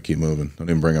spinning, they keep moving. Don't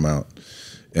even bring them out.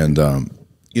 And,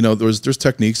 you know, there's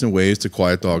techniques and ways to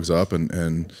quiet dogs up.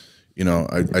 And you know,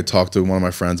 I talked to one of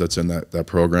my friends that's in that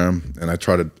program, and I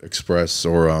try to express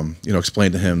or, you know,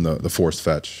 explain to him the forced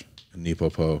fetch and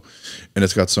Nipopo, and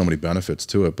it's got so many benefits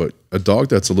to it. But a dog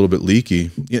that's a little bit leaky,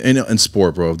 in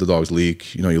sport, bro, if the dogs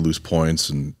leak, you know, you lose points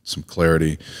and some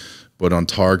clarity. But on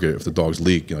target, if the dogs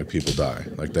leak, you know, people die.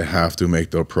 Like, they have to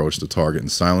make the approach to target in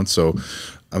silence. So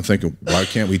I'm thinking, why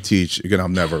can't we teach? Again, I've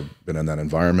never been in that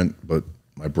environment, but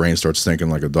my brain starts thinking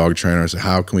like a dog trainer. So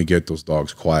how can we get those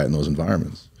dogs quiet in those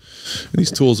environments? And these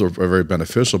tools are very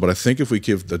beneficial, but I think if we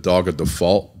give the dog a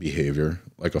default behavior,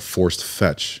 like a forced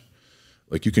fetch,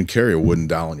 like, you can carry a wooden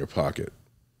dowel in your pocket,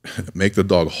 make the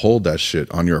dog hold that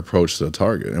shit on your approach to the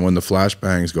target. And when the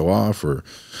flashbangs go off or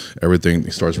everything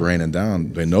starts raining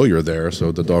down, they know you're there,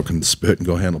 so the dog can spit and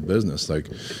go handle business. Like,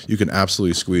 you can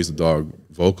absolutely squeeze the dog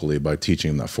vocally by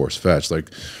teaching him that forced fetch. Like,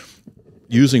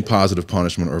 using positive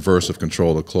punishment or aversive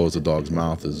control to close the dog's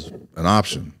mouth is an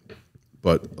option.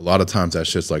 But a lot of times that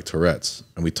shit's like Tourette's.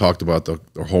 And we talked about the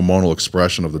hormonal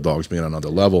expression of the dogs being on another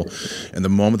level. And the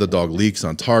moment the dog leaks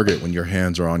on target, when your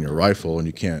hands are on your rifle and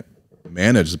you can't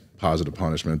manage positive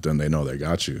punishment, then they know they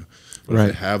got you. But if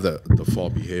they have that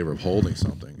default behavior of holding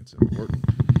something, it's important.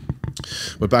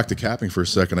 But back to capping for a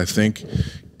second, I think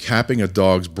capping a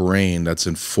dog's brain that's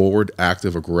in forward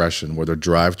active aggression, where their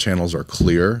drive channels are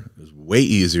clear, is way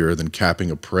easier than capping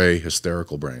a prey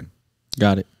hysterical brain.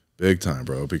 Got it. Big time,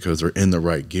 bro, because they're in the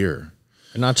right gear.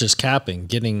 And not just capping,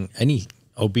 getting any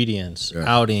obedience,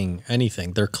 outing,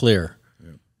 anything. They're clear.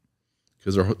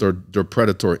 Because their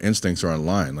predatory instincts are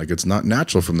online. Like, it's not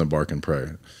natural from the bark and prey.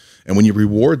 And when you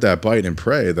reward that bite and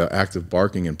prey, the active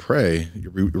barking and prey,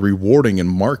 you're rewarding and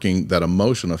marking that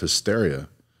emotion of hysteria.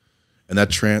 And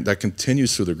that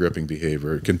continues through the gripping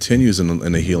behavior. It continues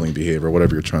in the healing behavior,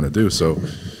 whatever you're trying to do. So,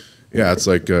 yeah, it's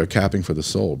like capping for the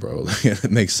soul, bro.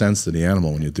 It makes sense to the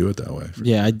animal when you do it that way.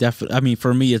 Yeah, I mean,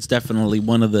 for me, it's definitely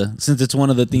since it's one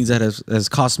of the things that has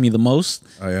cost me the most.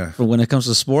 Oh, yeah. For when it comes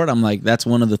to sport, I'm like, that's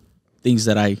one of the things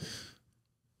that I,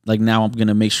 like, now I'm going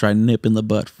to make sure I nip in the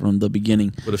butt from the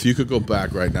beginning. But if you could go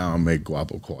back right now and make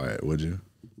Guapo quiet, would you?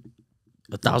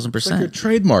 It's like your 1,000%.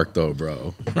 trademark, though,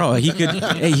 bro. Bro, he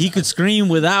could scream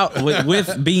with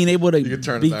being able to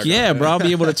turn it back yeah, on. bro, I'll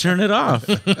be able to turn it off.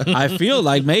 I feel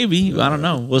like maybe, I don't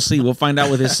know. We'll see. We'll find out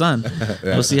with his son.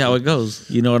 We'll see how it goes.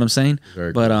 You know what I'm saying?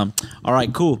 Very but all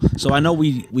right, cool. So I know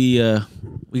we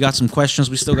got some questions.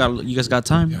 We still got, you guys got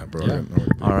time? Yeah, bro. Yeah.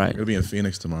 All right. I'm gonna be in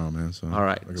Phoenix tomorrow, man. So All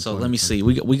right. like a So plan. let me see.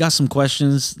 We got some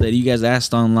questions that you guys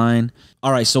asked online.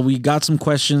 All right. So we got some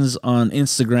questions on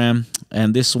Instagram,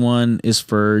 and this one is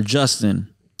for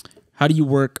Justin. How do you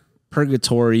work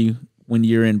purgatory when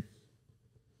you're in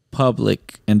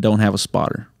public and don't have a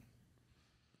spotter?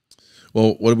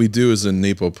 Well, what we do is in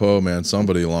Nipopo, man,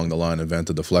 somebody along the line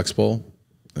invented the flex pole.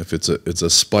 If it's a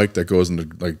spike that goes into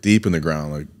like deep in the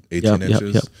ground, like 18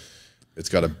 inches. Yep. It's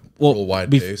got a real wide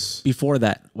base. Before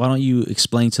that, why don't you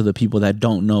explain to the people that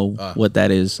don't know what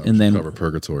that is, and then Cover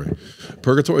purgatory.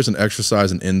 Purgatory is an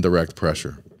exercise in indirect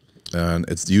pressure, and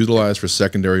it's utilized for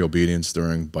secondary obedience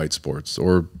during bite sports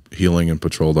or healing in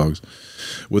patrol dogs.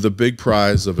 With a big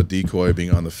prize of a decoy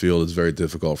being on the field, it's very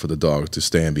difficult for the dog to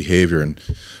stay in behavior. And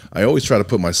I always try to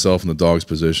put myself in the dog's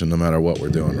position no matter what we're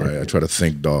doing, right? I try to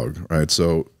think dog, right?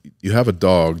 So you have a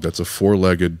dog that's a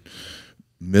four-legged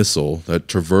missile that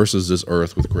traverses this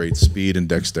earth with great speed and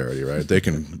dexterity, right? They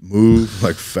can move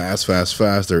like fast.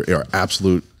 They are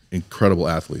absolute incredible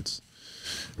athletes.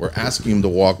 We're asking him to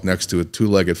walk next to a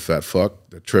two-legged fat fuck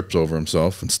that trips over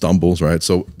himself and stumbles, right?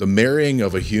 So the marrying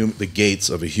of the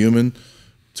gaits of a human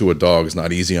to a dog is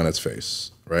not easy on its face,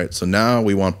 right? So now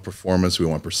we want performance, we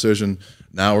want precision.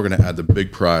 Now we're going to add the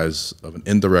big prize of an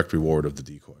indirect reward of the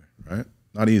decoy, right?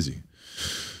 Not easy.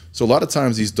 So a lot of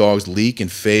times these dogs leak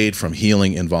and fade from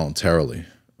healing involuntarily.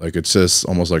 Like it's just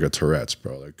almost like a Tourette's,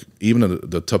 bro. Like even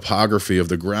the topography of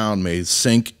the ground may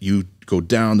sink. You go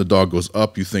down, the dog goes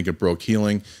up. You think it broke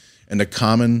healing. And the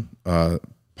common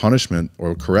punishment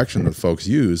or correction that folks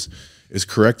use is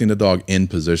correcting the dog in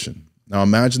position. Now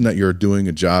imagine that you're doing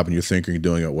a job and you're thinking you're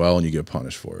doing it well and you get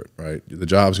punished for it, right? The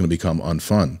job's going to become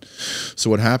unfun. So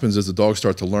what happens is the dogs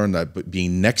start to learn that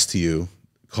being next to you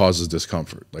causes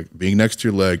discomfort. Like being next to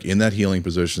your leg in that healing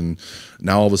position,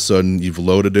 now all of a sudden you've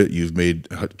loaded it, you've made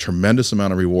a tremendous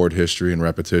amount of reward history and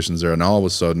repetitions there, and now all of a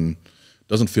sudden it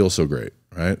doesn't feel so great,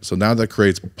 right? So now that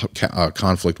creates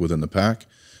conflict within the pack,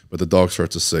 but the dog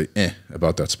starts to say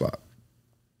about that spot.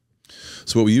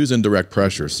 So what we use indirect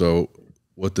pressure. So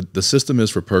what the system is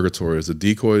for purgatory is the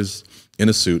decoys in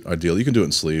a suit, ideally. You can do it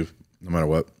in sleeve, no matter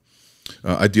what.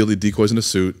 Ideally, decoys in a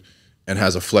suit, and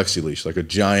has a flexi leash, like a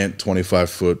giant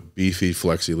 25-foot beefy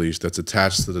flexi leash that's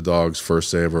attached to the dog's first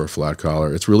saver or flat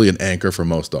collar. It's really an anchor for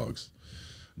most dogs.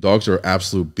 Dogs are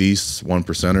absolute beasts,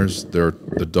 1%ers.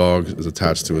 The dog is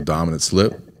attached to a dominant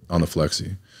slip on the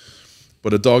flexi.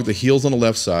 But a dog that heels on the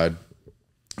left side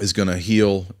is going to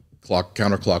heel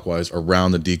counterclockwise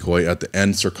around the decoy at the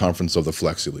end circumference of the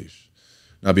flexi leash.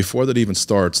 Now, before that even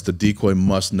starts, the decoy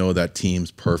must know that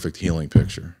team's perfect healing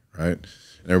picture, right?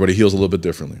 And everybody heals a little bit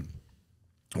differently.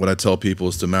 What I tell people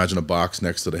is to imagine a box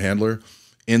next to the handler.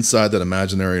 Inside that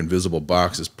imaginary invisible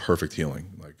box is perfect healing.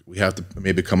 Like we have to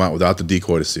maybe come out without the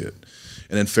decoy to see it.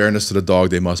 And in fairness to the dog,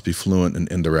 they must be fluent in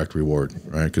indirect reward,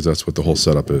 right? Because that's what the whole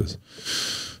setup is.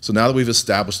 So now that we've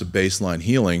established a baseline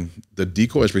healing, the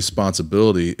decoy's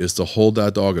responsibility is to hold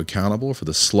that dog accountable for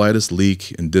the slightest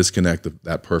leak and disconnect of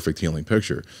that perfect healing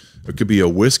picture. It could be a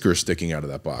whisker sticking out of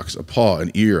that box, a paw, an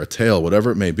ear, a tail,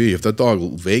 whatever it may be. If that dog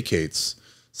vacates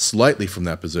slightly from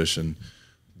that position,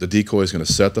 the decoy is going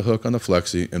to set the hook on the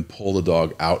flexi and pull the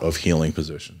dog out of healing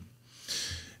position.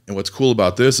 And what's cool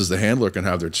about this is the handler can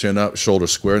have their chin up, shoulder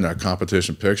square in that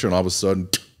competition picture, and all of a sudden,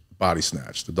 body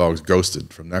snatch. The dog's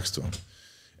ghosted from next to him.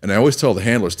 And I always tell the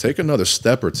handlers, take another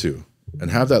step or two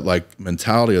and have that like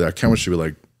mentality or that chemistry,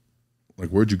 like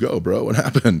where'd you go, bro? What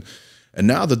happened? And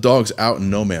now the dog's out in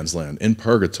no man's land, in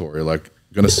purgatory, like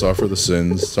going to suffer the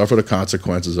sins, suffer the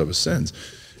consequences of his sins.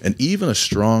 And even a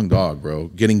strong dog, bro,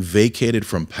 getting vacated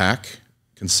from pack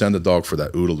can send the dog for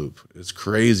that OODA loop. It's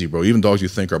crazy, bro. Even dogs you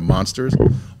think are monsters,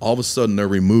 all of a sudden they're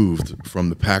removed from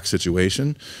the pack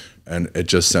situation, and it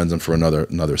just sends them for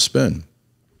another spin.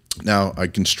 Now I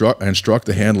instruct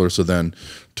the handler to then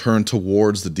turn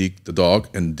towards the dog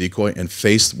and the decoy and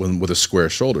face with a square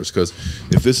shoulders. Because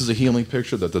if this is a healing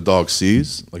picture that the dog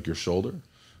sees, like your shoulder,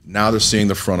 now they're seeing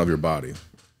the front of your body.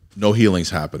 No healing's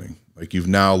happening. Like you've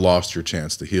now lost your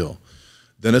chance to heal.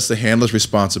 Then it's the handler's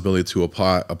responsibility to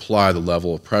apply the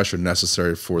level of pressure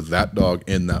necessary for that dog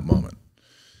in that moment.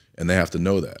 And they have to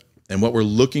know that. And what we're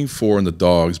looking for in the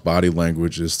dog's body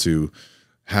language is to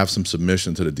have some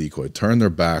submission to the decoy, turn their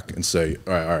back and say,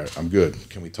 all right, I'm good.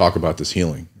 Can we talk about this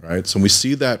healing, right? So when we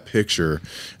see that picture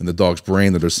in the dog's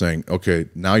brain that they're saying, okay,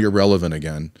 now you're relevant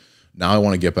again. Now I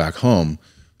want to get back home.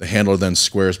 The handler then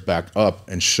squares back up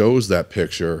and shows that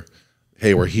picture.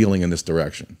 Hey, we're healing in this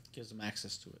direction. Gives them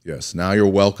access to it. Yes. Now you're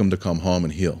welcome to come home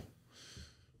and heal.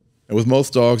 And with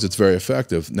most dogs, it's very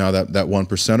effective. Now that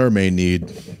 1%er may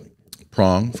need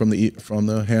prong from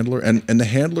the handler, and the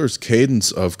handler's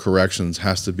cadence of corrections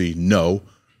has to be no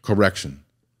correction,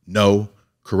 no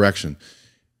correction.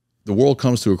 The world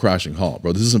comes to a crashing halt,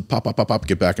 bro. This isn't pop, pop, pop, pop,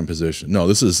 get back in position. No,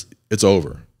 it's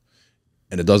over,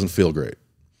 and it doesn't feel great,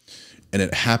 and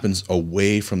it happens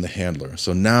away from the handler.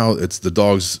 So now it's the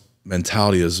dog's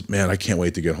mentality is, man, I can't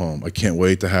wait to get home. I can't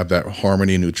wait to have that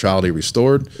harmony and neutrality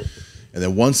restored. And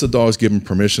then once the dog's given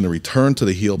permission to return to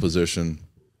the heel position,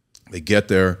 they get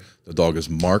there, the dog is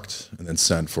marked and then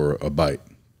sent for a bite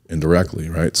indirectly,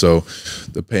 right? So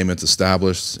the payment's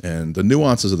established, and the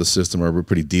nuances of the system are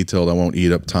pretty detailed. I won't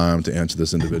eat up time to answer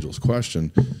this individual's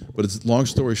question, but it's long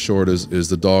story short is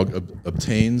the dog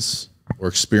obtains or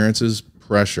experiences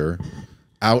pressure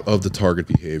out of the target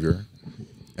behavior.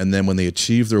 And then when they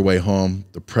achieve their way home,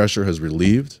 the pressure has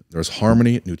relieved. There's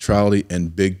harmony, neutrality,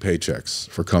 and big paychecks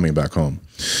for coming back home.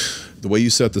 The way you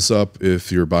set this up,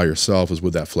 if you're by yourself, is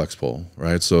with that flex pole,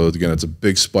 right? So again, it's a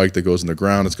big spike that goes in the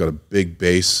ground. It's got a big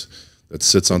base that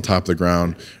sits on top of the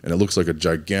ground, and it looks like a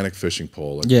gigantic fishing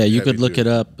pole. Like yeah, you could look it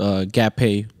up. Gap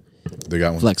Pay. They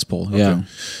got one. Flex pole, okay. Yeah.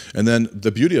 And then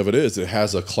the beauty of it is it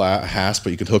has a hasp, but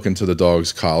you can hook into the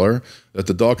dog's collar that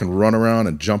the dog can run around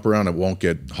and jump around and won't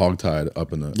get hogtied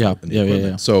up in the equipment.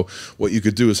 Yeah. So what you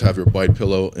could do is have your bite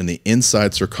pillow in the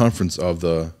inside circumference of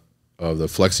the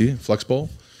flex pole,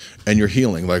 and you're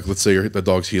healing. Like let's say the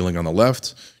dog's healing on the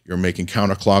left, you're making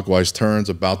counterclockwise turns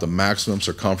about the maximum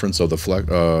circumference of the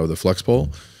flex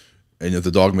pole. And if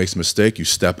the dog makes a mistake, you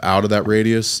step out of that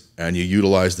radius and you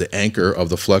utilize the anchor of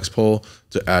the flex pole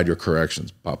to add your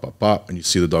corrections. Pop, pop, pop. And you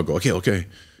see the dog go, okay.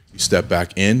 You step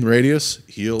back in radius,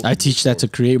 heal. I teach that to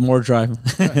create more drive.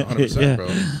 Yeah, 100%, yeah. Bro.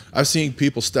 I've seen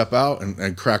people step out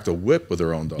and crack the whip with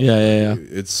their own dog. Yeah.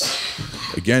 It's,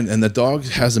 again, and the dog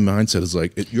has a mindset. It's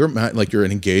like, your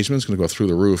engagement is going to go through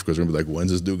the roof because we're going to be like, when's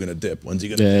this dude going to dip? When's he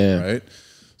going to dip, right?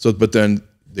 So, but then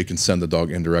they can send the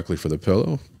dog indirectly for the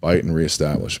pillow, bite, and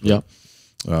reestablish. But,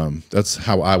 that's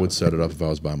how I would set it up if I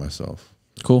was by myself.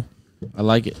 Cool. I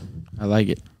like it.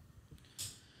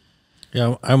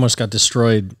 Yeah, I almost got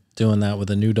destroyed doing that with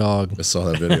a new dog. I saw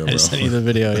that video, bro. I sent you the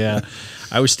video, yeah.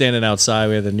 I was standing outside.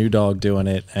 We had a new dog doing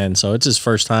it, and so it's his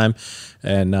first time.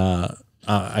 And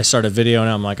I started videoing.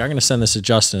 I'm like, I'm going to send this to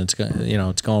Justin. It's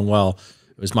it's going well.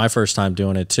 It was my first time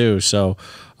doing it too. So,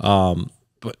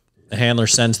 but the handler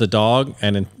sends the dog,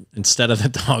 and instead of the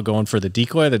dog going for the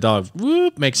decoy, the dog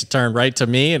makes a turn right to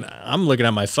me, and I'm looking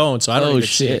at my phone, so I don't even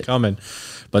see it coming.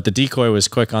 But the decoy was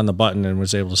quick on the button and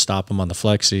was able to stop him on the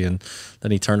flexi, and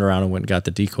then he turned around and went and got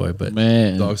the decoy. But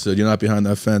man, the dog said, "You're not behind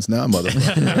that fence now,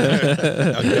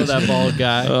 motherfucker." I know that bald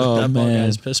guy. That bald guy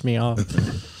has pissed me off.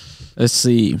 Let's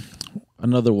see.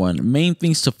 Another one. Main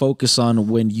things to focus on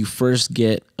when you first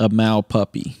get a Mal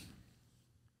puppy.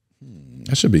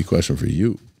 That should be a question for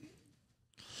you.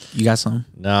 You got some?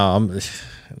 No,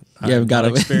 I haven't got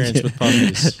experience with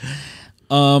puppies.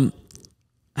 I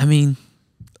mean,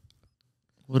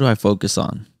 what do I focus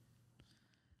on?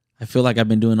 I feel like I've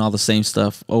been doing all the same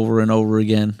stuff over and over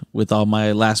again with all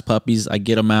my last puppies. I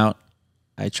get them out.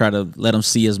 I try to let them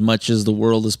see as much as the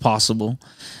world as possible.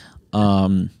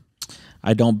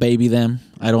 I don't baby them.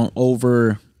 I don't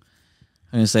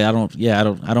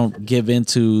give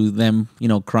into them,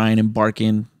 crying and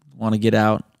barking, want to get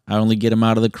out. I only get them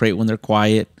out of the crate when they're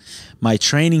quiet. My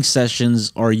training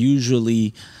sessions are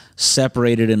usually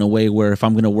separated in a way where if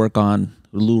I'm going to work on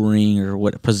luring or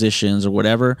what positions or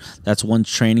whatever, that's one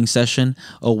training session.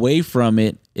 Away from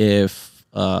it, if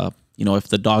if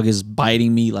the dog is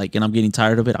biting me, and I'm getting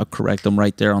tired of it, I'll correct them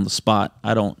right there on the spot.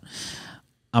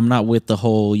 I'm not with the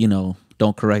whole,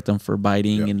 don't correct them for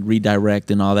biting and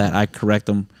redirect and all that. I correct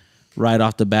them right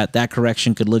off the bat. That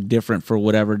correction could look different for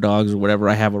whatever dogs or whatever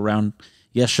I have around.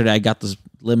 Yesterday I got the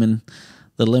lemon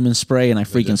spray and I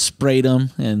freaking sprayed him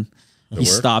and he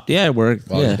stopped. Yeah, it worked.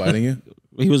 While he was biting you?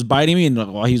 He was biting me,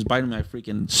 and while he was biting me, I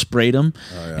freaking sprayed him.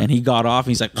 And he got off.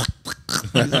 And he's like,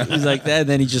 he's like that. And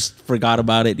then he just forgot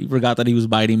about it. He forgot that he was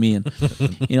biting me, and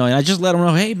and I just let him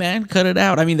know, hey man, cut it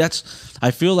out. I mean,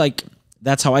 I feel like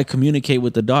that's how I communicate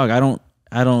with the dog. I don't.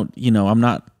 I'm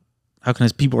not. How can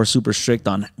people are super strict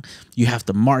on you have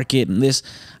to mark it and this.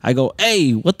 I go,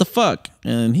 hey, what the fuck?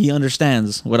 And he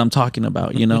understands what I'm talking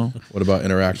about, What about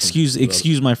interactions?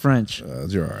 Excuse my French.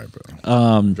 You're all right,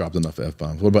 bro. Dropped enough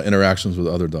F-bombs. What about interactions with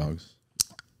other dogs?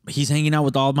 He's hanging out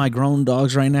with all my grown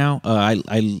dogs right now. I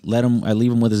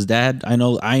leave him with his dad. I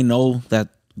know that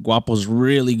Guapo's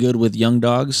really good with young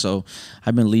dogs, so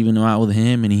I've been leaving him out with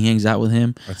him, and he hangs out with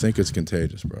him. I think it's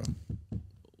contagious, bro.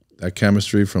 That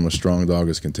chemistry from a strong dog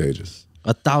is contagious.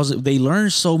 1,000. They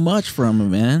learn so much from him,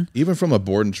 man. Even from a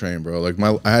board and train, bro. Like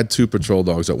I had 2 patrol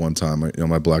dogs at one time. You know,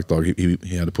 my black dog, he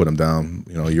had to put him down,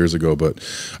 you know, years ago. But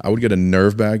I would get a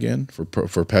nerve bag in for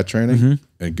pet training,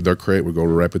 and their crate would go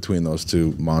right between those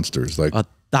 2 monsters, like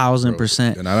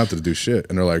 1,000%. And I don't have to do shit.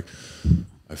 And they're like,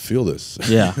 I feel this.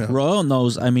 Yeah, Royal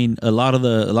knows. I mean, a lot of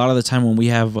the time when we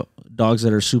have dogs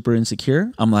that are super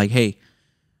insecure, I'm like, hey,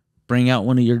 bring out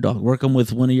one of your dogs, work them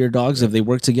with one of your dogs if they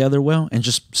work together well, and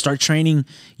just start training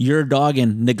your dog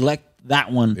and neglect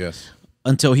that one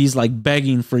until he's like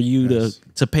begging for you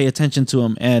to pay attention to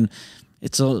him. And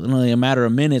it's only a matter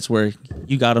of minutes where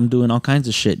you got him doing all kinds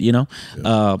of shit, you know?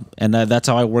 And that's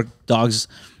how I work dogs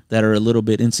that are a little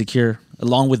bit insecure.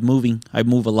 Along with moving, I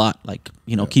move a lot, like,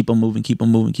 you know, keep them moving, keep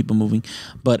them moving, keep them moving.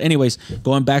 But anyways,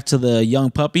 going back to the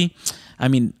young puppy, I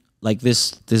mean, like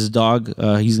this dog,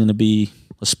 he's going to be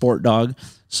a sport dog.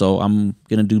 So I'm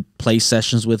going to do play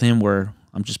sessions with him where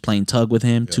I'm just playing tug with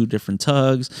him, 2 different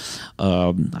tugs.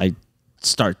 I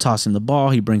start tossing the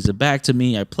ball. He brings it back to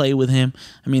me. I play with him.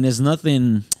 I mean, there's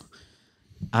nothing,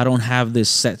 I don't have this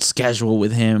set schedule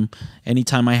with him.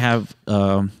 Anytime I have,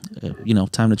 you know,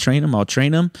 time to train him, I'll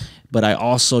train him. But I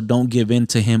also don't give in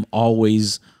to him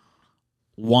always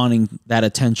wanting that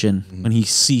attention. When he's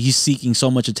seeking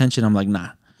so much attention, I'm like, nah,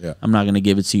 I'm not going to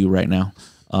give it to you right now.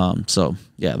 So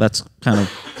yeah, that's kind of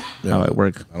how I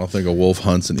work. I don't think a wolf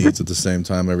hunts and eats at the same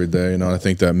time every day. You know, I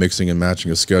think that mixing and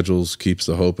matching of schedules keeps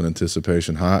the hope and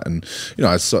anticipation hot. And you know,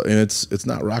 I saw, and it's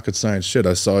not rocket science shit.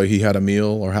 I saw he had a meal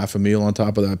or half a meal on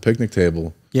top of that picnic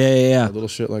table. Yeah. A little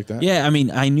shit like that. Yeah, I mean,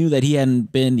 I knew that he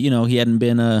hadn't been,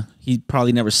 he'd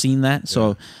probably never seen that.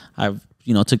 So I've,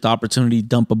 took the opportunity to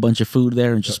dump a bunch of food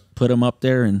there and just put him up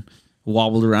there and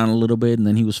wobbled around a little bit, and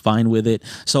then he was fine with it.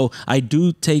 So I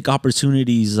do take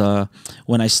opportunities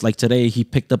when like today he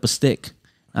picked up a stick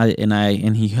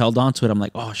and he held on to it. I'm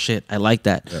like, oh shit, I like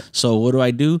that. Yeah. So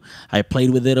what do? I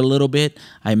played with it a little bit.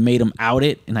 I made him out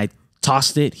it, and I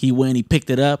tossed it. He went, he picked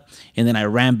it up, and then I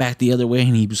ran back the other way,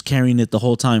 and he was carrying it the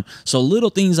whole time. So little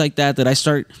things like that I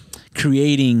start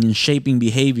creating and shaping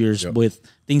behaviors with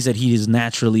things that he is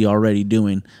naturally already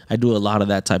doing. I do a lot of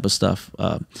that type of stuff.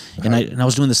 And I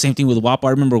was doing the same thing with Guapo.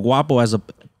 I remember Guapo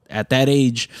at that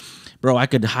age, bro, I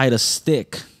could hide a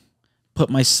stick, put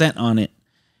my scent on it,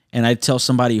 and I'd tell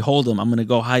somebody, hold him, I'm going to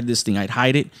go hide this thing. I'd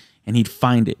hide it, and he'd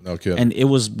find it. Okay. And it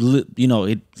was, a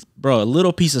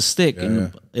little piece of stick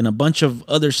and a bunch of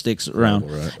other sticks around.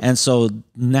 Right. And so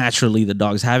naturally the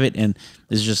dogs have it, and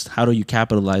it's just how do you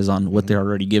capitalize on what they're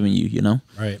already giving you,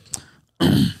 Right. How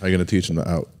are you going to teach them the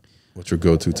out? What's your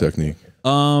go-to technique?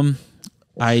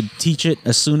 I teach it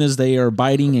as soon as they are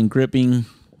biting and gripping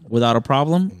without a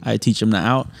problem. I teach them the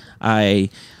out. I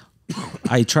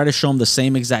try to show them the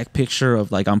same exact picture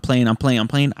of like, I'm playing.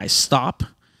 I stop,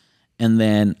 and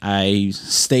then I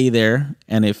stay there.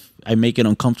 And if I make it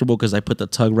uncomfortable because I put the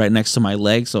tug right next to my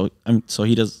leg, so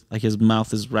he does, like, his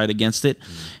mouth is right against it,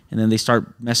 and then they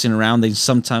start messing around. They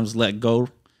sometimes let go.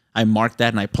 I mark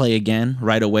that and I play again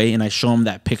right away, and I show him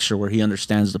that picture where he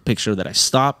understands the picture that I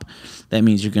stop. That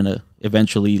means you're gonna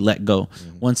eventually let go.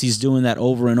 Once he's doing that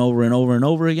over and over and over and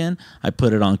over again, I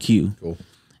put it on cue. Cool.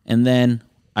 And then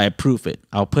I proof it.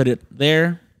 I'll put it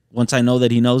there. Once I know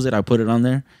that he knows it, I put it on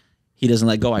there. He doesn't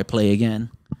let go, I play again.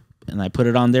 And I put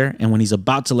it on there, and when he's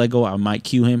about to let go, I might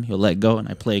cue him. He'll let go, and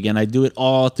I play again. I do it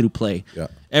all through play. Yeah.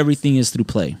 Everything is through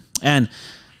play. And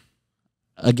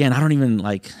again, I don't even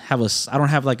I don't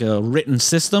have like a written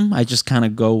system. I just kind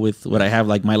of go with what I have.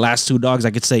 Like my last 2 dogs,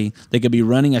 I could say, they could be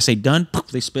running. I say, done. Poof,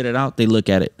 they spit it out. They look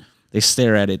at it. They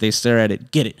stare at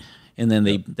it. Get it. And then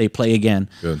they play again.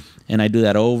 Good. And I do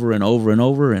that over and over and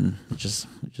over, and it just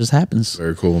happens.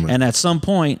 Very cool, man. And at some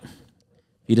point,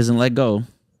 if he doesn't let go,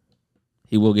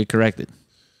 he will get corrected.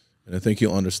 And I think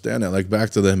he'll understand that. Like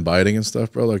back to him biting and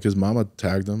stuff, bro. Like his mama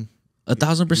tagged him.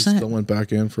 1,000%. Still went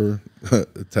back in for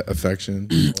affection.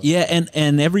 Yeah,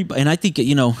 and I think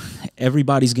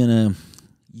everybody's gonna.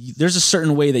 There's a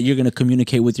certain way that you're gonna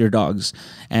communicate with your dogs,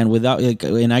 and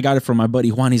and I got it from my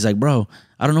buddy Juan. He's like, bro,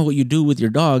 I don't know what you do with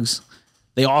your dogs.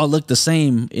 They all look the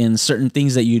same in certain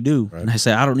things that you do. Right. And I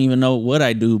said, I don't even know what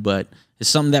I do, but it's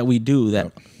something that we do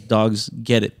that dogs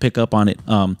get it, pick up on it.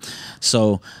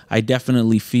 So I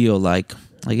definitely feel like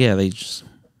they just.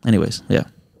 Anyways, yeah.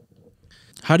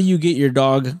 How do you get your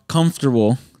dog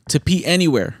comfortable to pee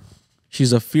anywhere?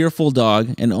 She's a fearful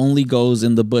dog and only goes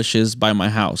in the bushes by my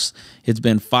house. It's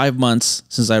been 5 months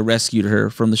since I rescued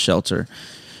her from the shelter.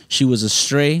 She was a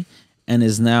stray and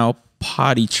is now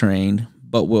potty trained,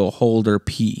 but we'll hold her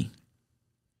pee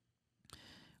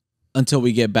until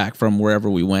we get back from wherever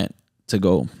we went to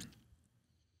go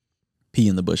pee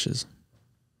in the bushes.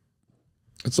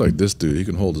 It's like this dude. He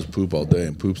can hold his poop all day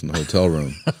and poops in the hotel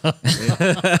room.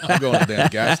 I'm going to the damn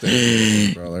gas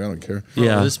station, bro. Like, I don't care.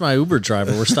 Yeah, this is my Uber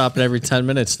driver. We're stopping every 10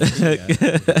 minutes. I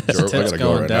gotta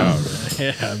go right now.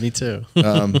 Yeah, me too.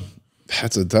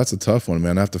 That's a tough one,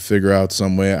 man. I have to figure out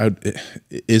some way.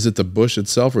 Is it the bush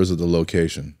itself or is it the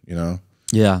location? You know?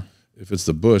 Yeah. If it's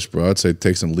the bush, bro, I'd say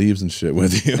take some leaves and shit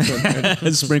with you.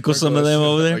 and sprinkle some of them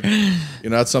over there. Like, you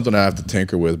know, that's something I have to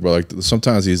tinker with, bro. Like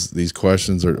sometimes these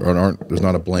questions aren't. There's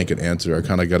not a blanket answer. I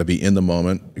kind of got to be in the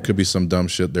moment. It could be some dumb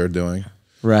shit they're doing,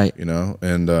 right? You know,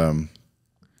 and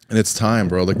it's time,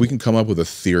 bro. Like we can come up with a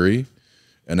theory,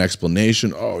 an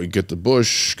explanation. Oh, you get the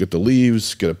bush, get the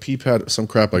leaves, get a pee pad, some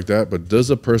crap like that. But does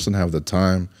a person have the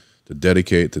time to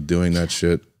dedicate to doing that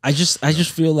shit? I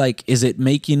just feel like, is it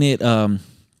making it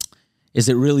is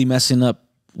it really messing up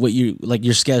what you like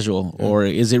your schedule, or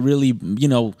is it really, you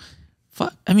know,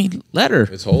 I mean, let her.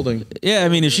 It's holding. Yeah, I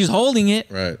mean, if she's holding it,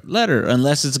 right, let her.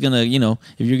 Unless it's gonna, you know,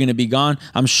 if you're gonna be gone,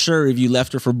 I'm sure if you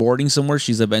left her for boarding somewhere,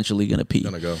 she's eventually gonna pee.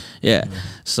 Gonna go. Yeah.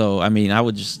 So I mean, I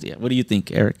would just. Yeah. What do you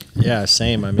think, Eric? Yeah,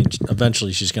 same. I mean,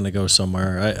 eventually she's gonna go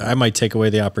somewhere. I might take away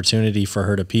the opportunity for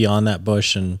her to pee on that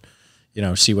bush and, you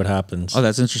know, see what happens. Oh,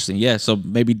 that's interesting. Yeah, so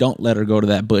maybe don't let her go to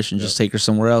that bush and just take her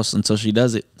somewhere else until she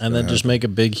does it. And then just make a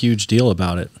big, huge deal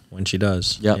about it when she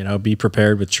does. Yeah. You know, be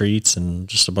prepared with treats and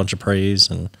just a bunch of praise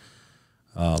and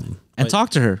talk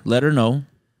to her. Let her know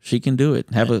she can do it.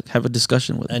 Have a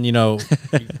discussion with her. And, you know,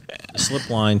 slip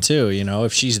line too, you know,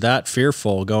 if she's that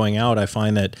fearful going out, I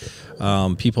find that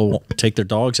people take their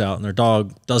dogs out and their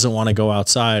dog doesn't want to go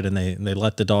outside and they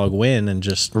let the dog win and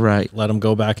just let them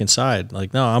go back inside.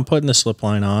 Like, no, I'm putting the slip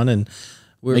line on and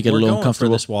we're going for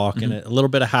this walk and a little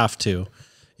bit of have to,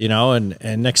 you know,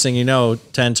 and next thing you know,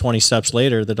 10, 20 steps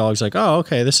later, the dog's like, oh,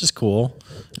 okay, this is cool.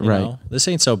 You know, this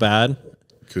ain't so bad.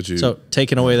 So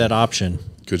taking away that option.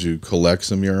 Could you collect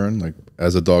some urine? Like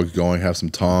as the dog's going, have some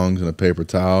tongs and a paper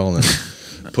towel and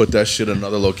put that shit in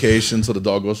another location so the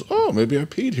dog goes, oh, maybe I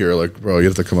peed here. Like, bro, you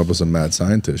have to come up with some mad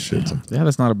scientist shit. Yeah,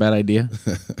 that's not a bad idea.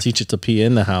 Teach it to pee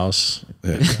in the house.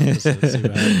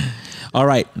 Yeah. All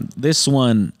right. This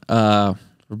one, for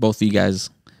both of you guys,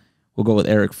 we'll go with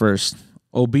Eric first.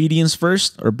 Obedience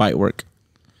first or bite work?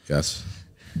 Yes.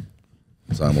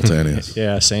 Simultaneous.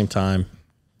 Yeah, same time.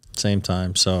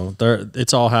 So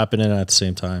it's all happening at the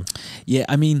same time. Yeah,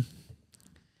 I mean,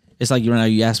 it's like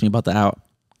you asked me about the out.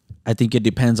 I think it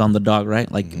depends on the dog,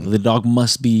 right? Like the dog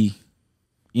must be,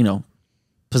 you know,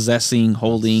 possessing,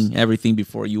 holding everything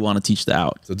before you want to teach the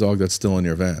out. The dog that's still in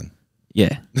your van.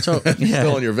 Yeah. So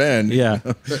still in your van. Yeah.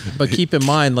 But keep in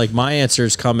mind, like my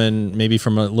answers come in maybe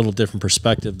from a little different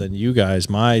perspective than you guys.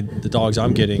 The dogs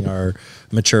I'm getting are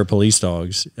mature police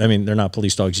dogs. I mean, they're not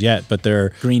police dogs yet, but they're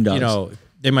green dogs. You know,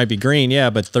 they might be green, yeah,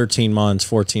 but 13 months,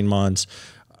 14 months.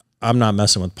 I'm not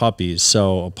messing with puppies.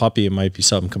 So a puppy, it might be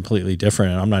something completely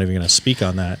different. And I'm not even going to speak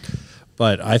on that.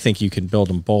 But I think you can build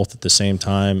them both at the same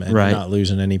time and not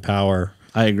losing any power.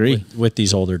 I agree with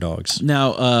these older dogs.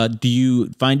 Now, do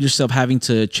you find yourself having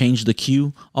to change the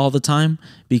cue all the time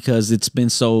because it's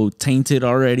been so tainted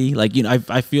already? Like, you know,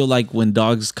 I feel like when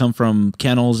dogs come from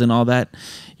kennels and all that,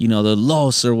 you know, the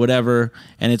los or whatever,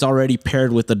 and it's already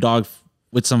paired with the dog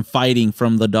with some fighting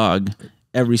from the dog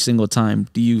every single time.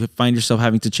 Do you find yourself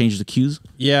having to change the cues?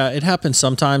 Yeah, it happens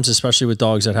sometimes, especially with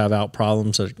dogs that have out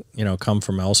problems that, you know, come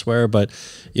from elsewhere. But,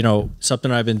 you know, something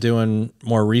I've been doing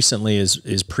more recently is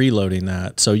preloading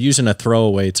that. So using a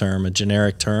throwaway term, a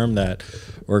generic term that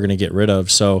we're going to get rid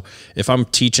of. So if I'm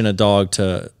teaching a dog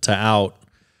to out,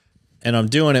 and I'm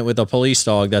doing it with a police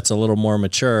dog that's a little more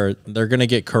mature, they're going to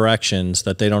get corrections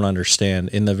that they don't understand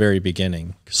in the very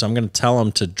beginning. So I'm going to tell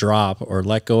them to drop or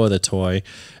let go of the toy,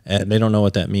 and they don't know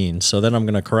what that means. So then I'm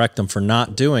going to correct them for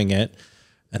not doing it,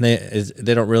 and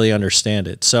they don't really understand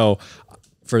it. So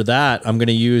for that, I'm going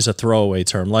to use a throwaway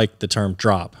term, like the term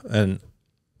drop. And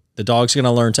the dog's going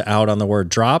to learn to out on the word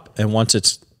drop, and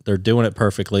once they're doing it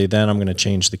perfectly, then I'm going to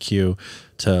change the cue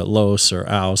to los or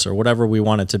aus or whatever we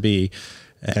want it to be.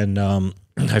 And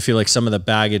I feel like some of the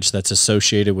baggage that's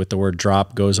associated with the word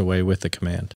drop goes away with the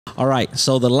command. All right.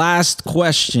 So the last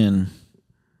question,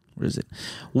 where is it?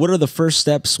 What are the first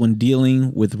steps when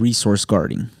dealing with resource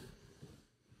guarding?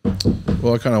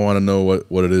 Well, I kind of want to know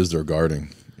what it is they're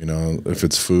guarding. You know, if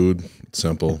it's food, it's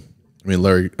simple. I mean,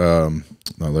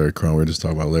 not Larry Crone. We were just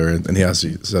talking about Larry, and he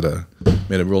actually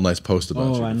made a real nice post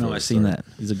about you. Oh, I know. I've seen that.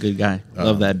 He's a good guy.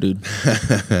 Love that dude.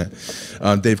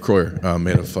 Dave Croyer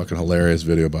made a fucking hilarious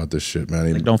video about this shit,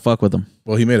 man. Don't fuck with him.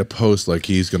 Well, he made a post like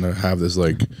he's gonna have this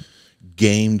like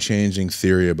game-changing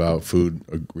theory about food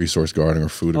resource guarding or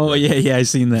food. Oh yeah, I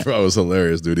seen that. Bro, it was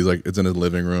hilarious, dude. He's like, it's in his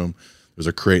living room. There's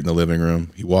a crate in the living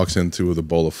room. He walks into with a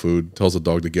bowl of food, tells the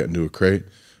dog to get into a crate,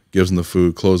 gives him the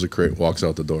food, closes the crate, walks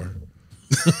out the door.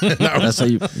 That's how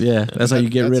you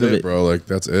get rid of it, bro. Like,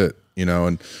 that's it. You know,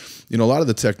 and a lot of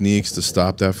the techniques to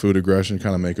stop that food aggression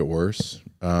kind of make it worse.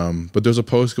 But there's a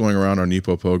post going around our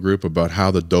Nipopo group about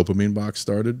how the dopamine box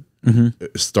started.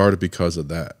 It started because of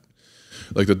that.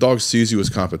 Like, the dog sees you as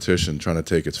competition, trying to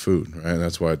take its food, right? And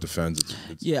that's why it defends its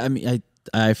yeah, I mean,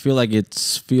 I feel like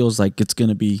feels like it's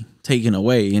gonna be taken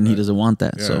away, and he doesn't want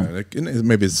that. Yeah, so and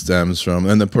maybe it stems from,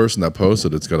 and the person that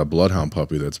posted it's got a bloodhound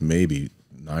puppy that's maybe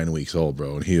 9 weeks old,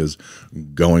 bro, and he is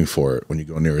going for it when you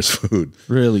go near his food.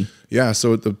 Really? Yeah.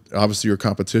 So obviously you're a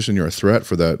competition, you're a threat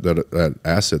for that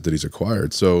asset that he's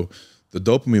acquired. So the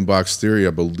dopamine box theory,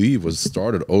 I believe, was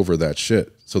started over that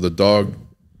shit. So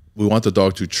we want the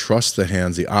dog to trust the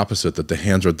hands, the opposite, that the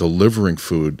hands are delivering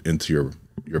food into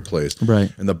your place.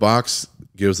 Right. And the box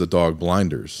gives the dog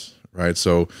blinders, right?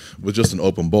 So with just an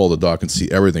open bowl, the dog can see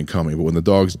everything coming. But when the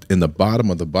dog's in the bottom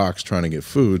of the box trying to get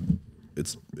food,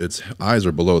 its eyes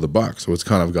are below the box, so it's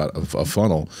kind of got a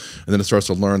funnel, and then it starts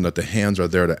to learn that the hands are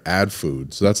there to add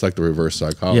food. So that's like the reverse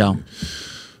psychology. Yeah.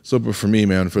 So, but for me,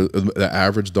 man, for the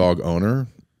average dog owner,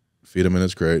 feed him in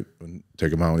his crate and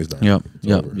take him out when he's done.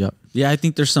 Yep. Yeah, I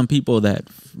think there's some people that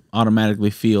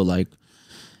automatically feel like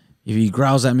if he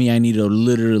growls at me, I need to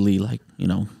literally, like,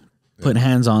 put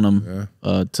hands on him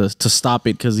to stop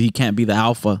it, because he can't be the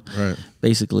alpha, right?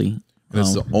 Basically. And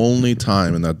it's the only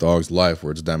time in that dog's life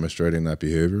where it's demonstrating that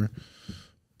behavior.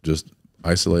 Just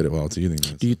isolate it while it's eating.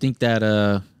 Do you think that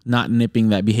not nipping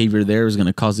that behavior there is going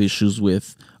to cause issues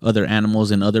with other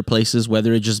animals in other places,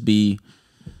 whether it just be,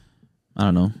 I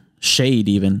don't know, shade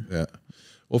even? Yeah.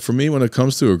 Well, for me, when it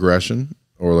comes to aggression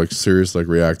or like serious like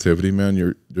reactivity,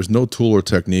 man, there's no tool or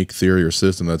technique, theory or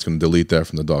system that's going to delete that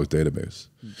from the dog's database.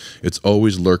 It's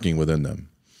always lurking within them.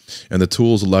 And the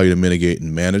tools allow you to mitigate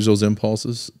and manage those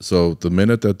impulses. So the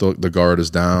minute that the guard is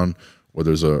down, or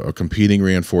there's a competing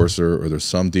reinforcer, or there's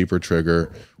some deeper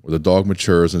trigger, or the dog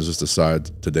matures and just decides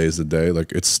today's the day,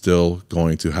 like, it's still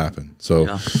going to happen.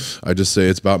 So I just say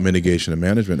it's about mitigation and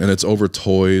management. And it's over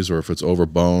toys, or if it's over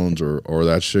bones or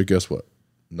that shit, guess what?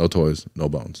 No toys, no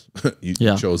bones. you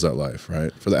chose that life,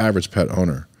 right? For the average pet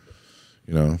owner,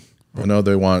 I know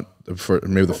they want,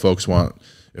 maybe the folks want,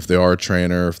 if they are a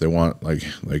trainer, if they want like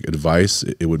advice,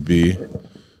 it would be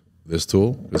this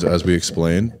tool. Because as we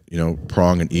explained,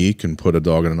 prong and E can put a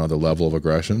dog in another level of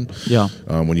aggression. Yeah.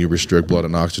 When you restrict blood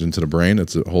and oxygen to the brain,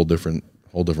 it's a whole different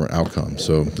outcome.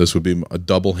 So this would be a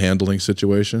double handling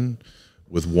situation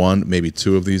with one, maybe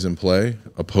two of these in play,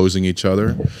 opposing each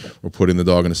other. We're putting the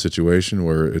dog in a situation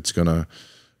where it's gonna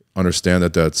understand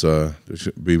that there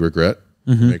should be regret.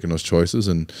 Making those choices.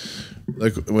 And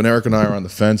like when Eric and I are on the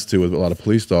fence too with a lot of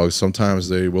police dogs, sometimes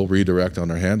they will redirect on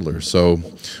their handler. So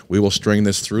we will string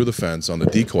this through the fence on the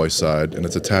decoy side, and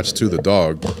it's attached to the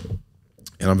dog.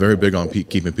 And I'm very big on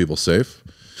keeping people safe.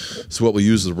 So what we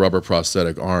use is a rubber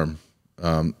prosthetic arm.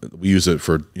 We use it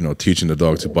for teaching the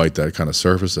dog to bite that kind of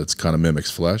surface that's kind of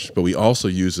mimics flesh. But we also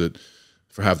use it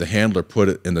for have the handler put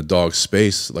it in the dog's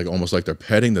space, like almost like they're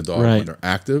petting the dog when they're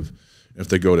active. If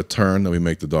they go to turn, then we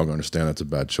make the dog understand that's a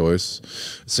bad choice.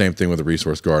 Same thing with the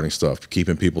resource guarding stuff.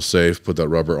 Keeping people safe, put that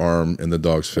rubber arm in the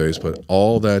dog's face, but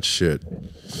all that shit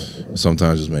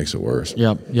sometimes just makes it worse.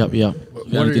 Yep.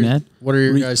 What are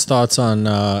your guys' thoughts on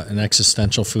an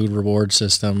existential food reward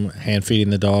system, hand feeding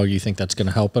the dog? You think that's going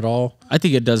to help at all? I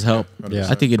think it does help. Yeah,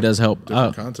 I think it does help.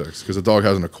 Different context, because the dog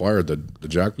hasn't acquired the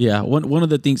jack. Yeah, one of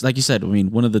the things, like you said, I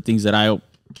mean, one of the things that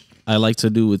I like to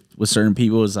do with certain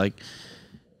people is like,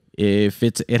 if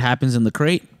it happens in the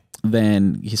crate,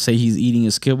 then you say he's eating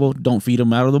his kibble, don't feed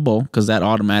him out of the bowl, because that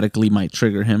automatically might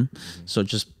trigger him. So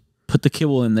just put the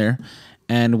kibble in there,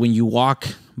 and when you walk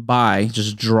by,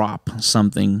 just drop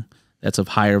something that's of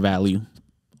higher value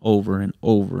over and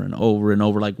over and over and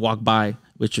over. Like walk by,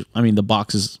 which, I mean, the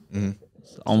box is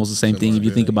almost the same thing if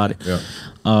you think about it. Yeah.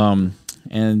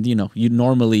 And you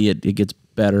normally it gets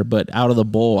better, but out of the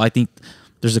bowl, I think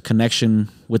there's a connection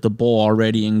with the bowl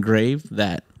already engraved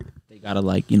that they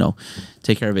gotta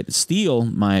take care of it. Steel,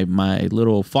 my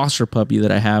little foster puppy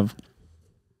that I have,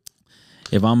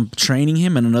 if I'm training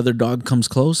him and another dog comes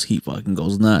close, he fucking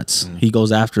goes nuts. He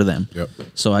goes after them. Yep.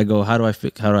 So I go, how do I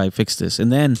fix this?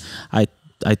 And then I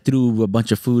threw a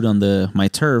bunch of food on my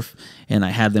turf, and I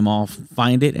had them all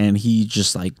find it, and he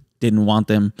just didn't want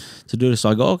them to do it. So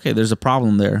I go, okay, there's a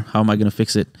problem there. How am I gonna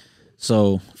fix it?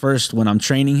 So first, when I'm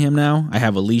training him now, I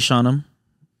have a leash on him,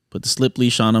 put the slip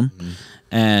leash on him,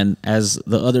 And as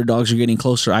the other dogs are getting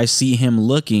closer, I see him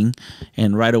looking,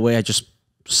 and right away I just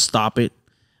stop it.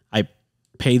 I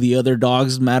pay the other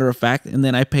dogs, matter of fact, and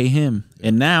then I pay him.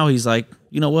 And now he's like,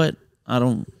 you know what? I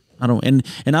don't, and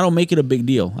I don't make it a big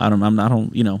deal. I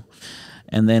don't, you know.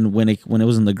 And then when it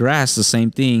was in the grass, the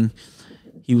same thing.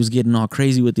 He was getting all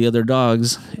crazy with the other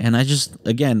dogs, and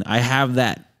I have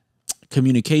that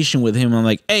communication with him. I'm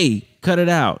like, hey, cut it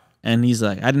out. And he's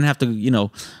like, I didn't have to, you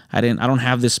know, I don't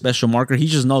have this special marker. He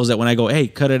just knows that when I go, hey,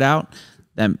 cut it out,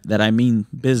 that I mean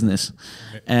business.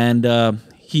 And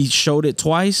he showed it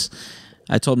twice.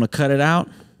 I told him to cut it out,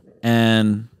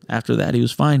 and after that, he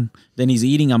was fine. Then he's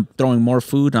eating. I'm throwing more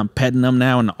food. I'm petting him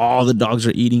now, and all the dogs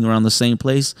are eating around the same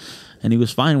place, and he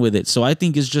was fine with it. So I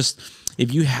think it's just,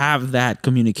 if you have that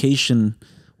communication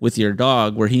with your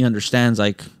dog where he understands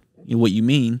like what you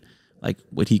mean, like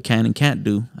what he can and can't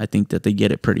do, I think that they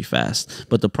get it pretty fast.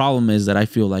 But the problem is that I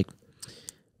feel like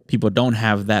people don't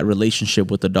have that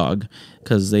relationship with the dog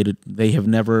because they have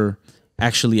never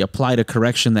actually applied a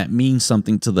correction that means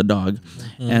something to the dog.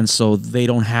 And so they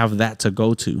don't have that to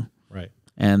go to. Right.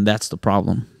 And that's the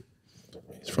problem.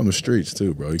 He's from the streets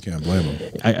too, bro. You can't blame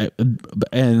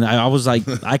him. I was like,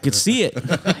 I could see it.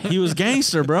 He was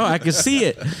gangster, bro. I could see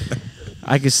it.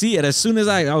 As soon as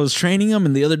I was training him,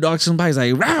 and the other dog, somebody's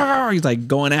like, rawr, he's like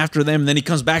going after them. And then he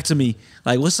comes back to me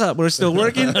like, what's up? We're still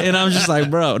working. And I'm just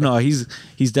like, bro, no, he's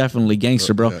definitely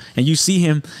gangster, bro. And you see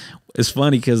him. It's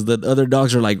funny because the other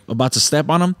dogs are like about to step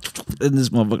on him, and this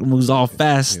motherfucker moves all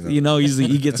fast. You know,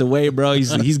 he gets away, bro.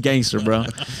 He's gangster, bro.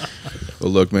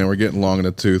 Well, look, man, we're getting long in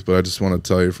the tooth, but I just want to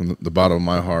tell you from the bottom of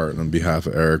my heart and on behalf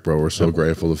of Eric, bro, we're so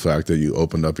grateful the fact that you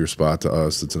opened up your spot to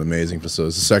us. It's an amazing facility.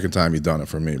 It's the second time you've done it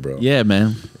for me, bro. Yeah,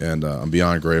 man. And I'm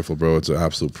beyond grateful, bro. It's an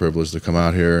absolute privilege to come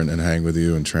out here and hang with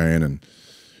you and train. And,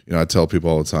 you know, I tell people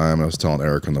all the time, I was telling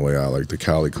Eric on the way out, like the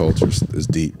Cali culture is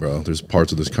deep, bro. There's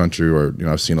parts of this country where, you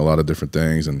know, I've seen a lot of different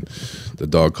things, and the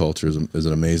dog culture is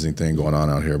an amazing thing going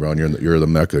on out here, bro. And you're the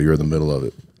mecca. You're in the middle of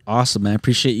it. Awesome, man.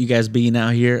 Appreciate you guys being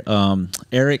out here.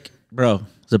 Eric, bro,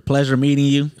 it's a pleasure meeting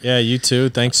you. Yeah, you too.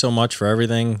 Thanks so much for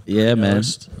everything. Yeah, man.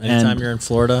 Anytime you're in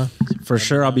Florida. For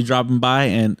sure, I'll be dropping by.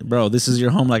 And, bro, this is your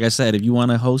home. Like I said, if you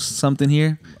want to host something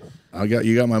here,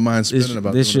 you got my mind spinning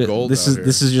about this.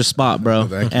 This is your spot, bro.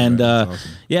 Thank you, and man. Awesome.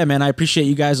 Yeah, man, I appreciate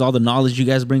you guys, all the knowledge you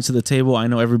guys bring to the table. I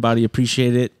know everybody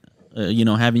appreciated it. You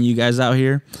know, having you guys out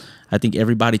here. I think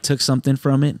everybody took something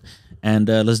from it. And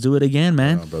let's do it again,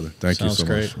 man. Oh, brother. Thank you so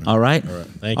great. much. All right.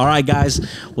 Thank you. All right, guys.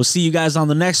 We'll see you guys on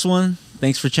the next one.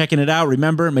 Thanks for checking it out.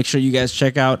 Remember, make sure you guys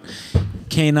check out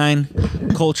Canine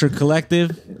Culture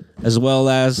Collective as well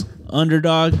as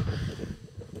Underdog.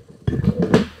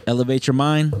 Elevate your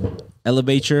mind.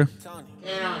 Elevate your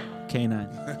Canine.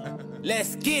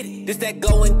 Let's get it. This that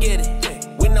go and get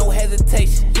it. With no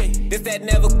hesitation. This that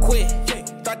never quit.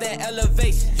 Start that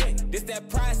elevation. This that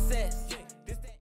process.